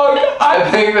underdog. I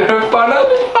think they're a fun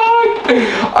underdog.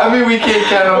 I mean, we can't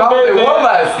count them out. They won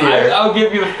last year. I'll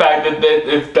give you the fact that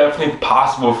it's definitely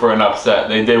possible for an upset.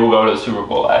 They did go to the Super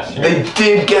Bowl last year. They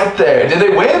did get there. Did they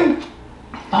win?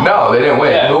 No, they didn't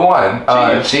win. Yeah. Who won?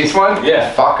 Chiefs won?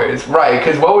 Yeah. Fuckers. Right,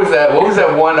 because what was that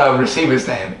one receiver's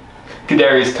name?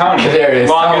 Kadarius Toney.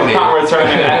 Longest punt return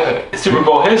in Super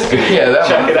Bowl history. Yeah, that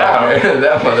Check it out.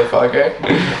 That motherfucker.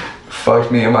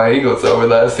 Fucked me and my Eagles over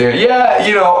last year. Yeah,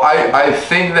 I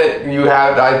think that you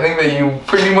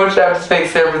pretty much have to take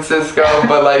San Francisco,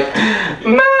 but I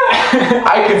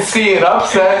could see an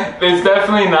upset. It's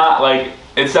definitely not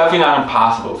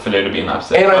impossible for there to be an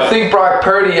upset. And I think Brock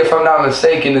Purdy, if I'm not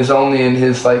mistaken, is only in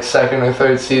his second or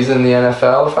third season in the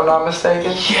NFL, if I'm not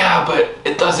mistaken. Yeah, but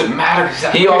it doesn't matter.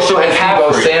 He also has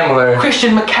Deebo Samuel.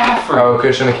 Christian McCaffrey. Oh,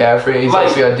 Christian McCaffrey. He's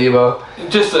also got Deebo.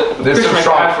 Christian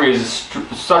McCaffrey is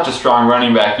such a strong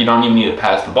running back. You don't even need to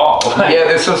pass the ball. Yeah,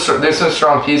 there's some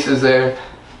strong pieces there.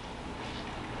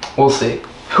 We'll see.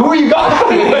 Who are you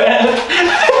going with?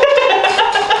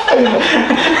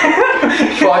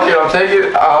 Fuck it, I'll take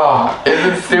it. Oh, is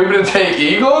stupid to take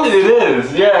Eagles? It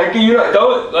is. Yeah. You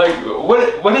don't like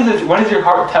what is it? What does your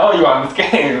heart tell you on this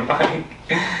game? Like,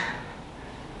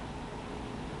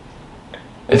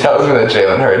 it tells me that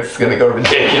Jalen Hurts is gonna go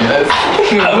ridiculous.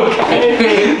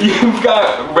 Okay. You've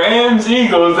got Rams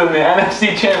Eagles in the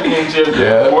NFC Championship.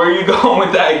 Yeah. Where are you going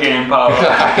with that game, Papa?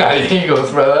 I got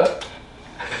Eagles, brother.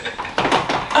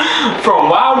 From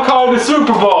wild card to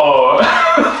Super Bowl,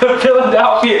 the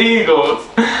Philadelphia Eagles.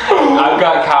 I've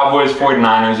got Cowboys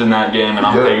 49ers in that game, and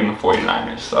I'm taking the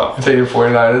 49ers. So you take the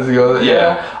 49ers to go.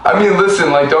 Yeah. I mean,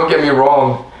 listen, like, don't get me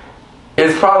wrong.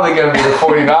 It's probably gonna be the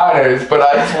 49ers, but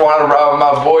I just want to ride with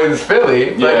my boys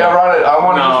Philly. Like I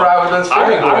want to just ride with those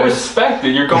Philly boys. I respect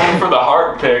it. You're going for the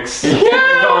heart picks. Yeah.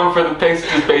 You're going for the picks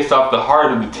just based off the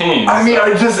heart of the team. I mean,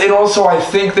 I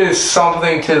think there's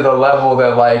something to the level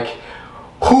that, like,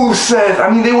 who says? I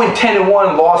mean, they went 10-1,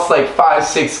 lost like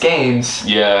 5-6 games.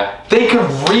 Yeah. They could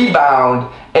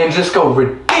rebound and just go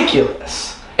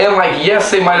ridiculous. And like, yes,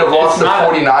 they might have lost the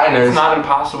 49ers. It's not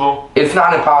impossible. It's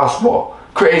not impossible.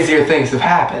 Crazier things have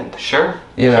happened. Sure.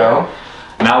 You know?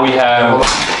 Now we have...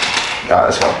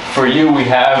 Let's go. For you, we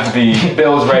have the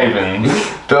Bills-Ravens.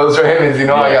 Bills-Ravens, you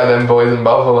know I got them boys in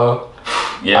Buffalo.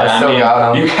 Yeah, I still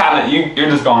got them. You're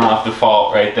just going off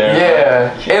default right there.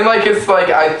 Yeah, and like it's like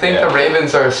I think the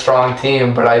Ravens are a strong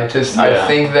team, but I think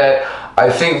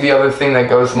the other thing that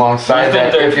goes alongside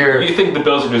that, if you think the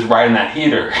Bills are just riding that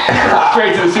heater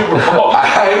straight to the Super Bowl.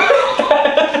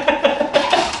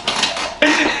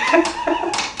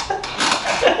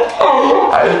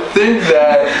 I think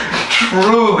that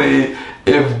truly,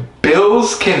 if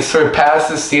Bills can surpass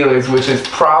the Steelers, which is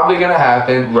probably gonna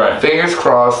happen. Right. Fingers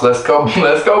crossed. Let's go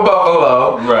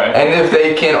Buffalo. Right. And if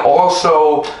they can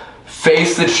also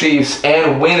face the Chiefs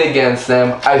and win against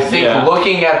them, I think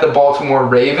looking at the Baltimore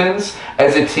Ravens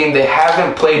as a team they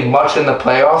haven't played much in the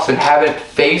playoffs and haven't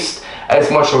faced as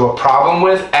much of a problem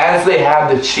with as they have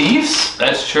the Chiefs.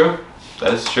 That's true.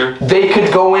 That is true. They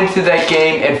could go into that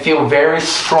game and feel very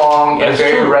strong and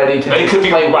very ready to They could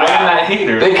be riding that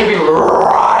heater. They could be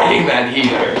riding that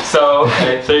heater. So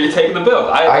you're taking the Bills.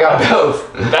 I got Bills.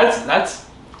 That's.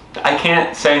 I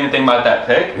can't say anything about that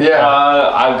pick. Yeah.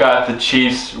 I've got the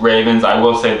Chiefs, Ravens. I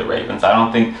will say the Ravens. I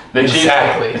don't think the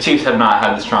Chiefs have not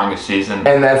had the strongest season.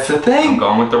 And that's the thing. I'm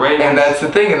going with the Ravens. And that's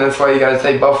the thing, and that's why you got to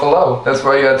take Buffalo. That's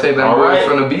why you got to take them boys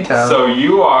from the B-town. So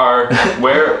you are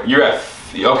where you're at.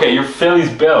 Okay, you're Philly's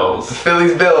Bills.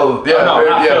 Philly's Bills. Yeah. Oh, no,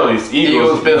 not Philly's.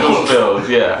 Eagles Bills.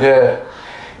 Yeah.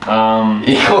 Yeah.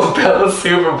 Eagles Bills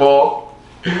Super Bowl.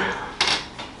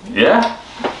 Yeah.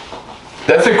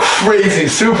 That's a crazy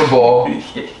Super Bowl.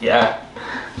 Yeah.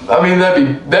 I mean,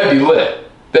 that'd be lit.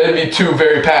 That'd be two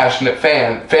very passionate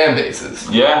fan bases.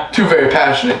 Yeah. Two very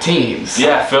passionate teams.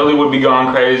 Yeah, Philly would be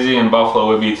going crazy and Buffalo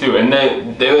would be too. And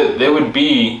they would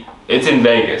be. It's in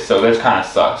Vegas, so that kind of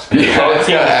sucks. Yeah, it's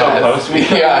so close to me.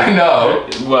 Yeah, I know.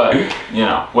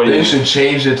 But they should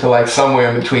change it to like somewhere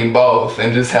in between both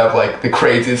and just have like the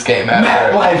craziest game ever.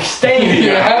 MetLife Stadium.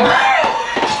 Yeah.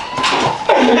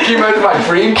 Can you imagine my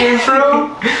dream came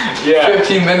true? Yeah.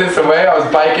 15 minutes away, I was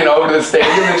biking over to the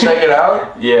stadium to check it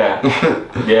out. Yeah.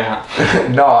 Yeah.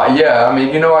 I mean,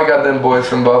 I got them boys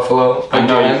from Buffalo.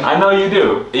 I know you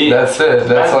do. That's it.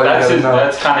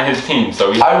 That's kind of his team.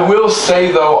 So I will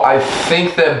say though, I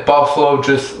think that Buffalo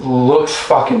just looks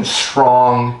fucking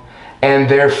strong. And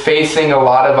they're facing a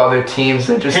lot of other teams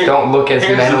that just don't look as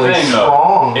mentally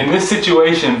strong. In this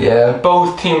situation,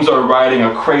 both teams are riding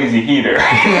a crazy heater.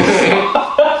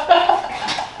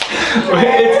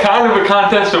 It's kind of a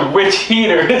contest of which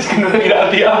heater is going to beat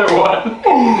out the other one.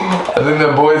 I think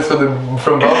the boys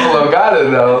from Buffalo got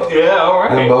it though. Yeah, all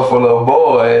right. The Buffalo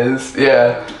boys.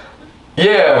 Yeah.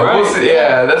 Yeah, right. We'll see.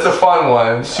 Yeah, that's a fun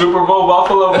one. Super Bowl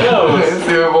Buffalo Bills.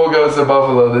 Super Bowl goes to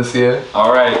Buffalo this year.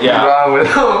 All right, yeah. Wrong with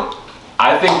them.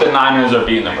 I think the Niners are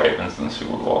beating the Ravens in the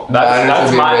Super Bowl.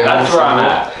 That's where I'm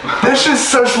at. That's just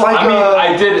such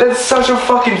that's such a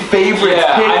fucking favorite pick.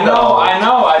 I know.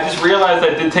 I just realized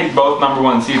I did take both number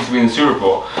one seeds to be in the Super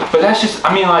Bowl. But that's just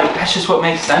what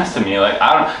makes sense to me. Like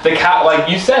like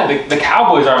you said, the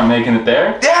Cowboys aren't making it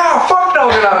there. Yeah, fuck no,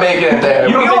 they're not making it there.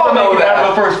 You don't think they'll make it out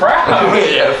of the first round?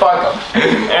 Yeah, fuck them.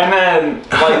 And then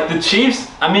like the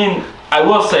Chiefs, I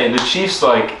will say the Chiefs,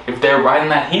 like if they're riding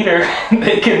that heater,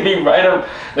 they could be right up.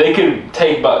 They could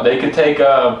take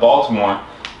Baltimore,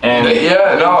 and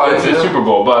it's a Super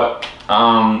Bowl. But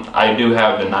I do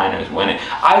have the Niners winning.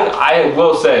 I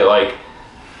will say like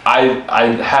I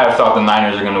have thought the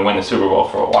Niners are going to win the Super Bowl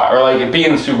for a while, or like be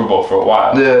in the Super Bowl for a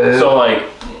while. Yeah. So like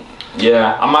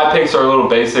my picks are a little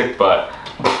basic, but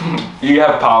You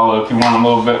have Paulo if you want a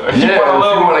little bit. If you want a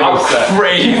little upset.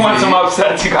 Crazy. If you want some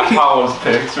upsets, you got Paulo's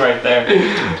picks right there.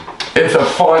 It's a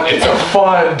fun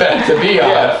bet to be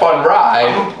on, fun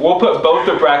ride. We'll put both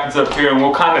the brackets up here and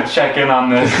we'll kind of check in on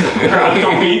this throughout the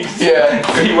weeks. Yeah.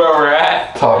 See where we're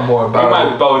at. Talk more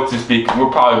about We'll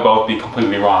probably both be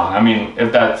completely wrong. I mean,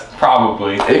 if that's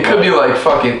probably. It could be like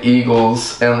fucking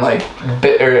Eagles and like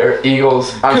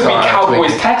Eagles. Could be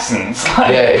Cowboys Texans.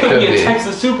 Like, yeah, it could be a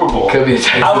Texas Super Bowl. Could be a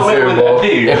Texas How lit Super would Bowl. that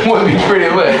be? It would be pretty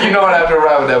lit. You know what? I have to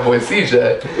ride with that boy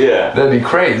CJ. Yeah. That'd be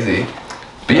crazy.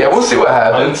 But yeah, we'll see what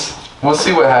happens. We'll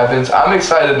see what happens. I'm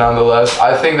excited nonetheless.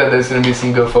 I think that there's gonna be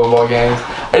some good football games.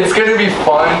 It's gonna be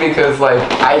fun because like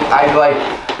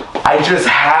I just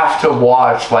have to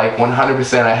watch, like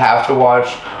 100%. I have to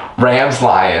watch Rams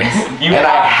Lions, and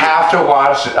I have to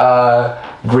watch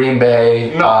Green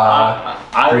Bay.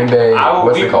 Green Bay.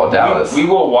 What's it called? Dallas. We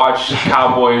will watch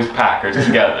Cowboys Packers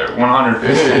together.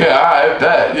 100%. Yeah, I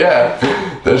bet. Yeah.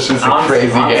 That's just a crazy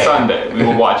game. On Sunday, we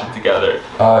will watch it together.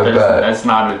 I bet. That's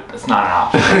not an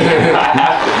option.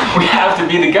 We have to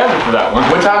be together for that one.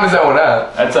 What time is that one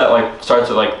at? That's at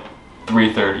starts at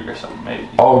 3:30 or something maybe.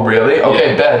 Oh really?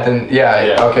 Okay, bet. Then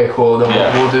yeah. Okay, cool. Then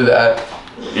we'll do that.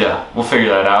 Yeah, we'll figure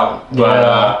that out.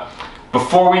 But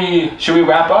should we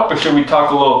wrap up or should we talk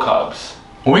a little Cubs?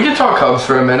 We can talk Cubs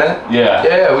for a minute. Yeah.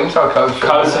 Yeah, we can talk Cubs.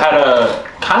 Cubs had a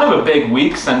kind of a big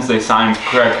week since they signed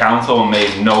Craig Counsell and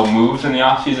made no moves in the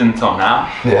offseason until now.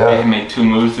 Yeah. They made 2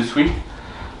 moves this week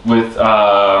with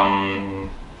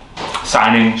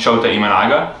signing Shota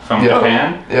Imanaga from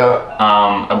Japan. Yeah.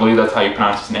 I believe that's how you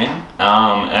pronounce his name.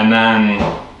 And then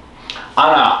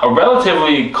on a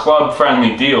relatively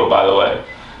club-friendly deal, by the way.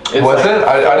 Was it?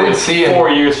 I didn't see it. 4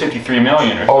 years, $53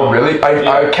 million or something. Oh, really?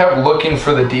 I kept looking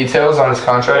for the details on his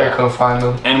contract. I couldn't find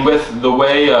them. And with the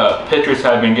way pitchers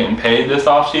have been getting paid this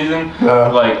offseason,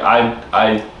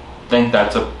 I think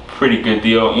that's a pretty good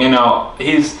deal. You know,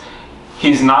 he's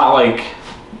not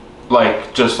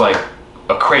just like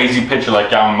a crazy pitcher like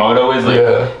Yamamoto is.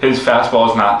 His fastball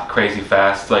is not crazy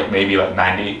fast, like maybe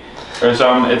 90. Or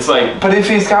something. It's like, but if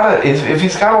he's got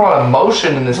a lot of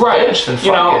motion in his pitch, then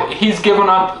he's given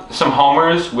up some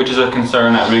homers, which is a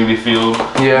concern at Wrigley Field.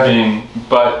 Yeah.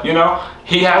 But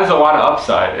he has a lot of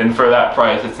upside, and for that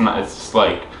price, it's not. It's just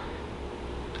like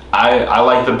I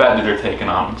like the bet that they're taking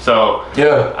on him. So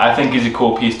yeah, I think he's a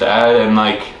cool piece to add, and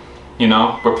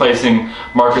replacing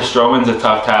Marcus Stroman's a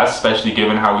tough task, especially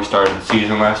given how we started the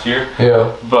season last year. Yeah.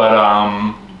 But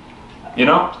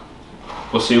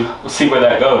We'll see where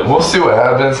that goes. We'll see what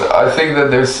happens. I think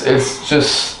that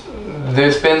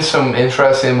there's been some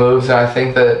interesting moves, and I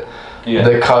think that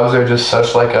the Cubs are just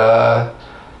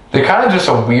they're kind of just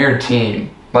a weird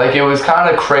team. Like, it was kind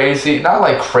of crazy, not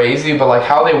like crazy, but like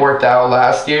how they worked out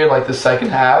last year, like the second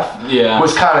half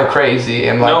was kind of crazy.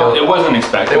 And it wasn't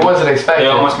expected. It wasn't expected. They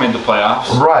almost made the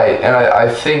playoffs. Right, and I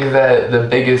think that the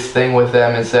biggest thing with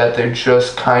them is that they're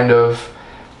just kind of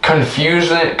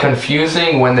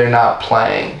confusing when they're not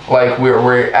playing. Like,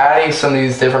 we're adding some of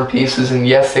these different pieces, and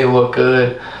yes, they look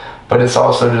good, but it's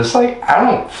also just like I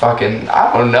don't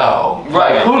know.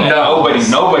 Right. Like, who knows?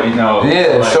 Nobody knows.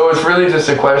 Yeah. So it's really just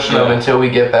a question of until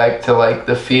we get back to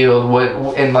the field. We're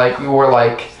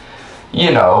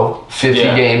 50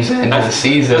 games into the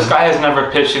season. This guy has never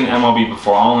pitched in MLB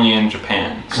before, only in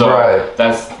Japan. So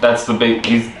that's the big.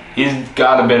 He's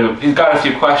got a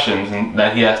few questions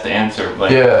that he has to answer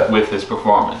with his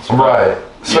performance. Right.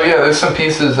 So there's some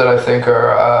pieces that I think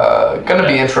are going to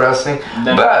be interesting,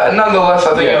 but nonetheless,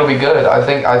 I think it'll be good. I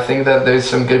think that there's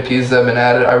some good pieces that have been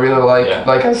added. I really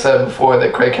like I said before,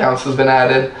 that Craig Counsell's been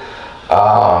added.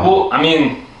 I don't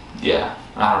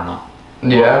know.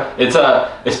 Yeah. They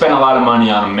spent a lot of money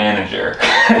on a manager.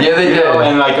 Yeah, they did.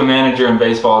 And a manager in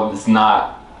baseball is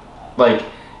not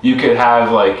you could have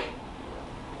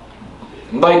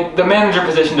the manager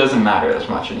position doesn't matter as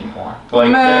much anymore. The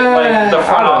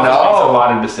front office makes a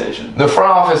lot of decisions. The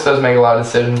front office does make a lot of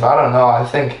decisions, but I don't know. I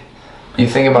think you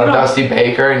think about Dusty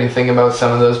Baker and you think about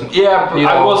some of those. Yeah, but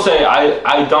I will say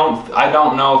I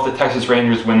don't know if the Texas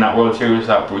Rangers win that World Series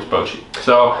without Bruce Bochy.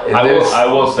 So I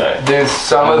will say there's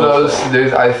some of those.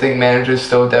 I think managers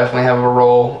still definitely have a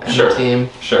role in the team.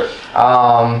 Sure.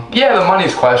 The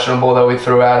money's questionable that we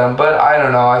threw at him, but I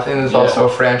don't know. I think there's also a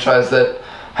franchise that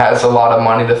has a lot of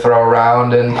money to throw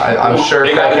around, and I'm sure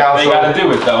they got to do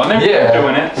it though, and they're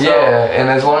doing it. So. Yeah, and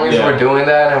as long as we're doing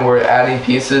that and we're adding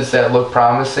pieces that look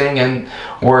promising and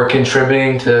we're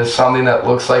contributing to something that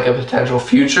looks like a potential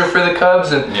future for the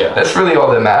Cubs, and that's really all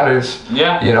that matters.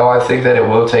 Yeah. I think that it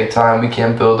will take time. We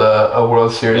can't build a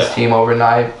World Series team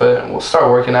overnight, but we'll start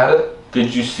working at it.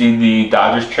 Did you see the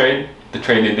Dodgers trade? The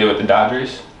trade they did with the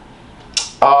Dodgers?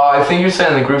 I think you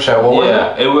said in the group chat. What was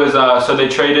it? It was so they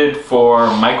traded for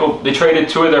Michael. They traded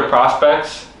 2 of their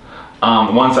prospects,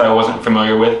 ones that I wasn't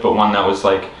familiar with, but one that was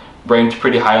like ranked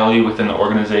pretty highly within the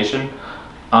organization,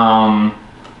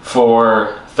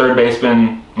 for third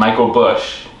baseman Michael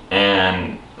Bush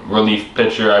and relief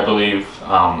pitcher, I believe,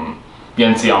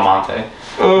 Yency Almonte.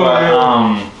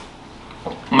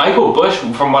 Michael Bush,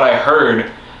 from what I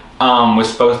heard,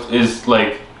 is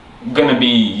like gonna be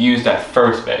used at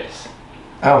first base.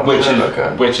 Oh, which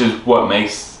is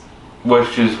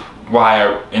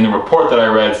why in the report that I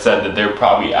read said that they're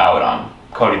probably out on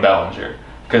Cody Bellinger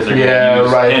because they're gonna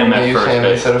use him at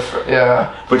first base.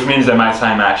 Which means they might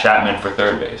sign Matt Chapman for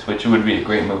third base, which would be a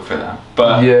great move for them.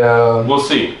 But we'll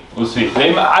see.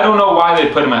 I don't know why they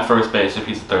put him at first base if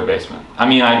he's a third baseman. I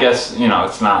mean, I guess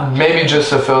it's not. Maybe just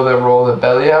to fill that role that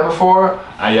Belly had before.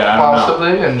 I don't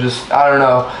possibly, know. And just I don't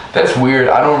know. That's weird.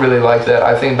 I don't really like that.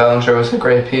 I think Bellinger was a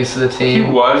great piece of the team.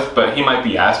 He was, but he might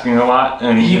be asking a lot,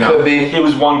 and he could be. It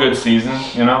was one good season.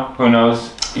 Who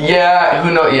knows? Yeah,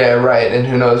 who knows? Yeah, right. And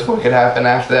who knows what could happen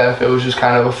after that if it was just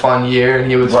kind of a fun year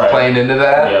and he was playing into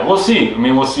that. Yeah, we'll see. I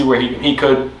mean, we'll see where he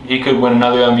could win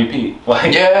another MVP.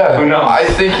 Who knows? I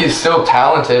think he's still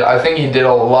talented. I think he did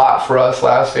a lot for us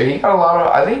last year. I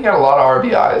think he got a lot of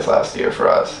RBIs last year for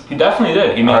us. He definitely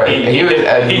did. He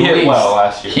hit well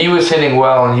last year. He was hitting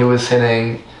well and he was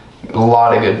hitting a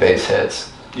lot of good base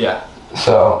hits. Yeah.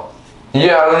 So.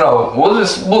 Yeah, I don't know.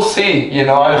 We'll see.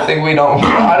 I think we don't.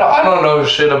 I don't know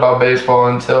shit about baseball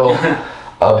until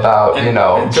about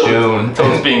June.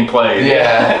 Until it's being played.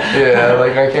 Yeah.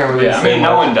 Like I can't really. I mean,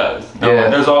 no one does.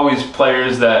 There's always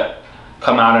players that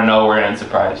come out of nowhere and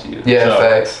surprise you. Yeah,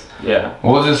 facts. Yeah.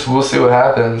 We'll see what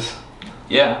happens.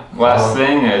 Yeah. Last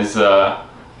thing is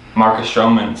Marcus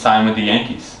Stroman signed with the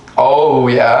Yankees. Oh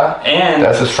yeah, and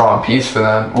that's a strong piece for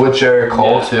them with Garrett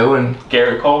Cole too, and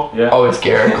Garrett Cole. Yeah. Oh, it's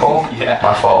Garrett Cole. Yeah.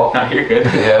 My fault. No, you're good.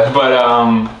 Yeah. But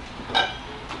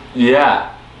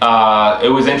it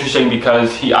was interesting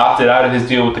because he opted out of his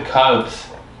deal with the Cubs,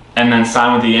 and then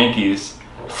signed with the Yankees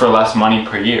for less money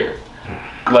per year.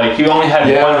 Like he only had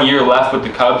 1 year left with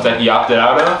the Cubs that he opted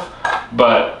out of,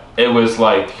 but it was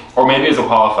like, or maybe it was a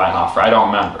qualifying offer. I don't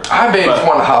remember. I just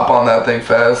want to hop on that thing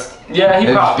fast. Yeah, he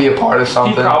probably be a part of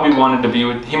something. He probably wanted to be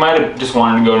with. He might have just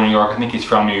wanted to go to New York. I think he's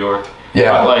from New York.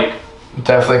 Yeah, but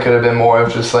definitely could have been more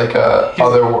of just like a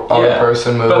other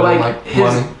person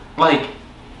moving money.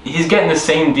 He's getting the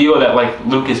same deal that like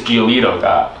Lucas Giolito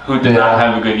got, who did not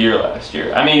have a good year last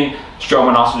year. I mean,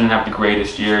 Stroman also didn't have the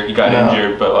greatest year. He got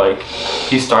injured, but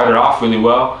he started off really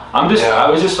well. I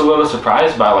was just a little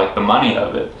surprised by the money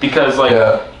of it because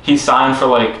he signed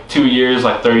for 2 years,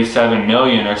 $37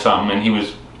 million or something, and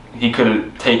he could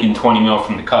have taken $20 million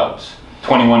from the Cubs,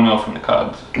 $21 million from the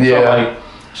Cubs. Yeah. So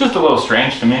it's just a little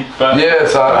strange to me. But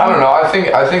so I don't know. I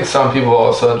think some people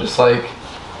also just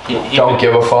don't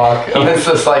give a fuck. It's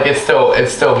just it's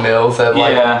still Mills at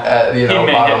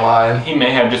bottom line. He may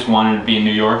have just wanted to be in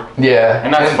New York. Yeah,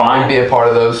 and that's fine. And be a part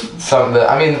of those.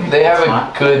 They have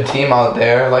a good team out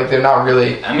there. They're not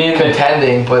really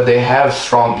contending, but they have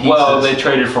strong pieces. Well, they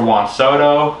traded for Juan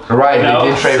Soto. Right, they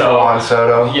did trade for Juan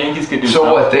Soto. The Yankees could do so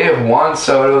something. What? They have Juan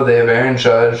Soto. They have Aaron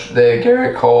Judge. They have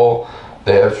Garrett Cole.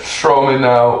 They have Stroman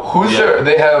now. Who's there?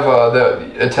 They have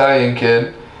the Italian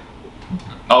kid.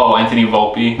 Oh, Anthony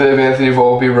Volpe. They have Anthony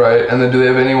Volpe, right? And then do they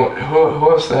have anyone?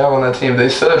 Who else do they have on that team? They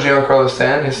still have Giancarlo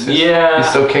Stanton. He's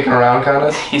still kicking around, kind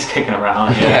of. He's kicking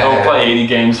around. Yeah, he'll play 80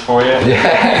 games for you.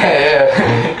 Yeah.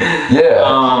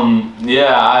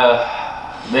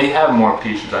 They have more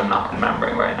pieces. I'm not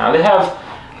remembering right now. They have.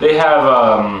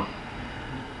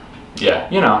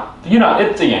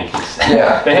 It's the Yankees.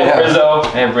 Yeah. They have Rizzo.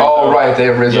 Oh, right, they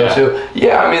have Rizzo too.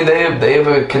 Yeah, they have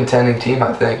a contending team,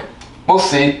 I think. We'll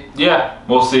see. Yeah,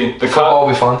 we'll see. The football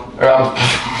will be fun.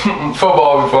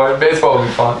 Football will be fun. Baseball will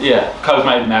be fun. Yeah, Cubs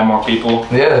might add more people.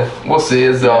 Yeah, we'll see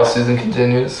as the offseason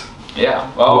continues. Yeah.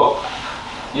 Oh.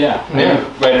 Yeah.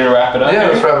 Ready to wrap it up? Yeah,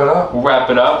 let's wrap it up. We'll wrap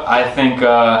it up. I think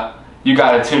you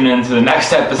got to tune in to the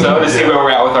next episode to see where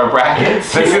we're at with our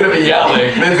brackets. There's gonna be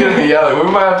yelling.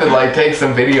 We might have to take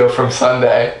some video from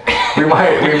Sunday. We might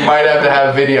have to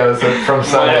have videos from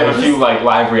Sunday. We might have a few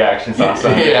live reactions on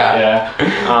Sunday. Yeah.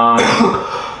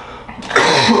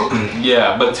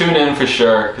 But tune in for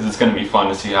sure because it's gonna be fun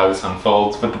to see how this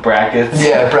unfolds with the brackets.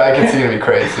 Yeah, brackets are gonna be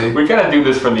crazy. We gotta do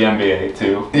this for the NBA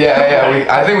too. Yeah.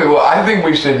 I think we will. I think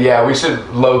we should. Yeah, we should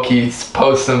low key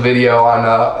post some video on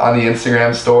the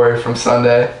Instagram story from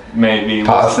Sunday. Maybe.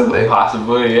 Possibly.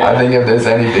 Yeah. I think if there's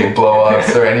any big blow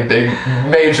ups or any big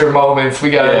major moments, we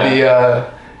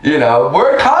gotta You know,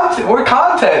 we're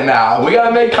content now. We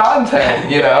gotta make content,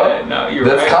 you know? Yeah, no, you're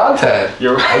That's right. content.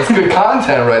 You're right. That's good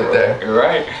content right there. You're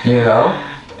right. You know?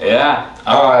 Yeah.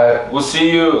 Alright. We'll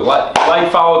see you. Like,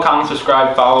 follow, comment,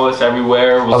 subscribe, follow us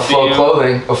everywhere. We'll see you.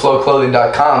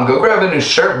 aflowclothing.com. Go grab a new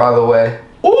shirt, by the way.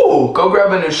 Ooh, go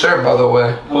grab a new shirt, by the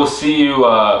way. We'll see you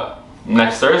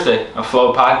next Thursday, a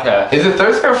Flow podcast. Is it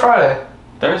Thursday or Friday?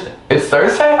 Thursday. It's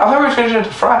Thursday? I thought we were changing it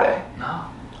to Friday. No.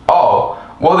 Oh.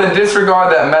 Well, then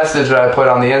disregard that message that I put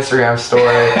on the Instagram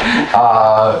story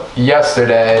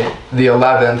yesterday, the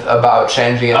 11th, about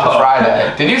changing it to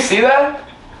Friday. Did you see that?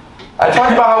 I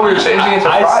talked about how we were changing it to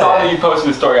Friday. I saw that you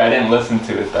posted the story. I didn't listen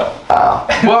to it, though. Oh.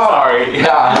 Well, sorry.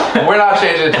 Nah, we're not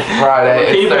changing it to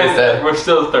Friday. It's Thursday. We're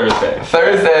still Thursday.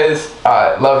 Thursdays. All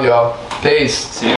right. Love y'all. Peace. See you.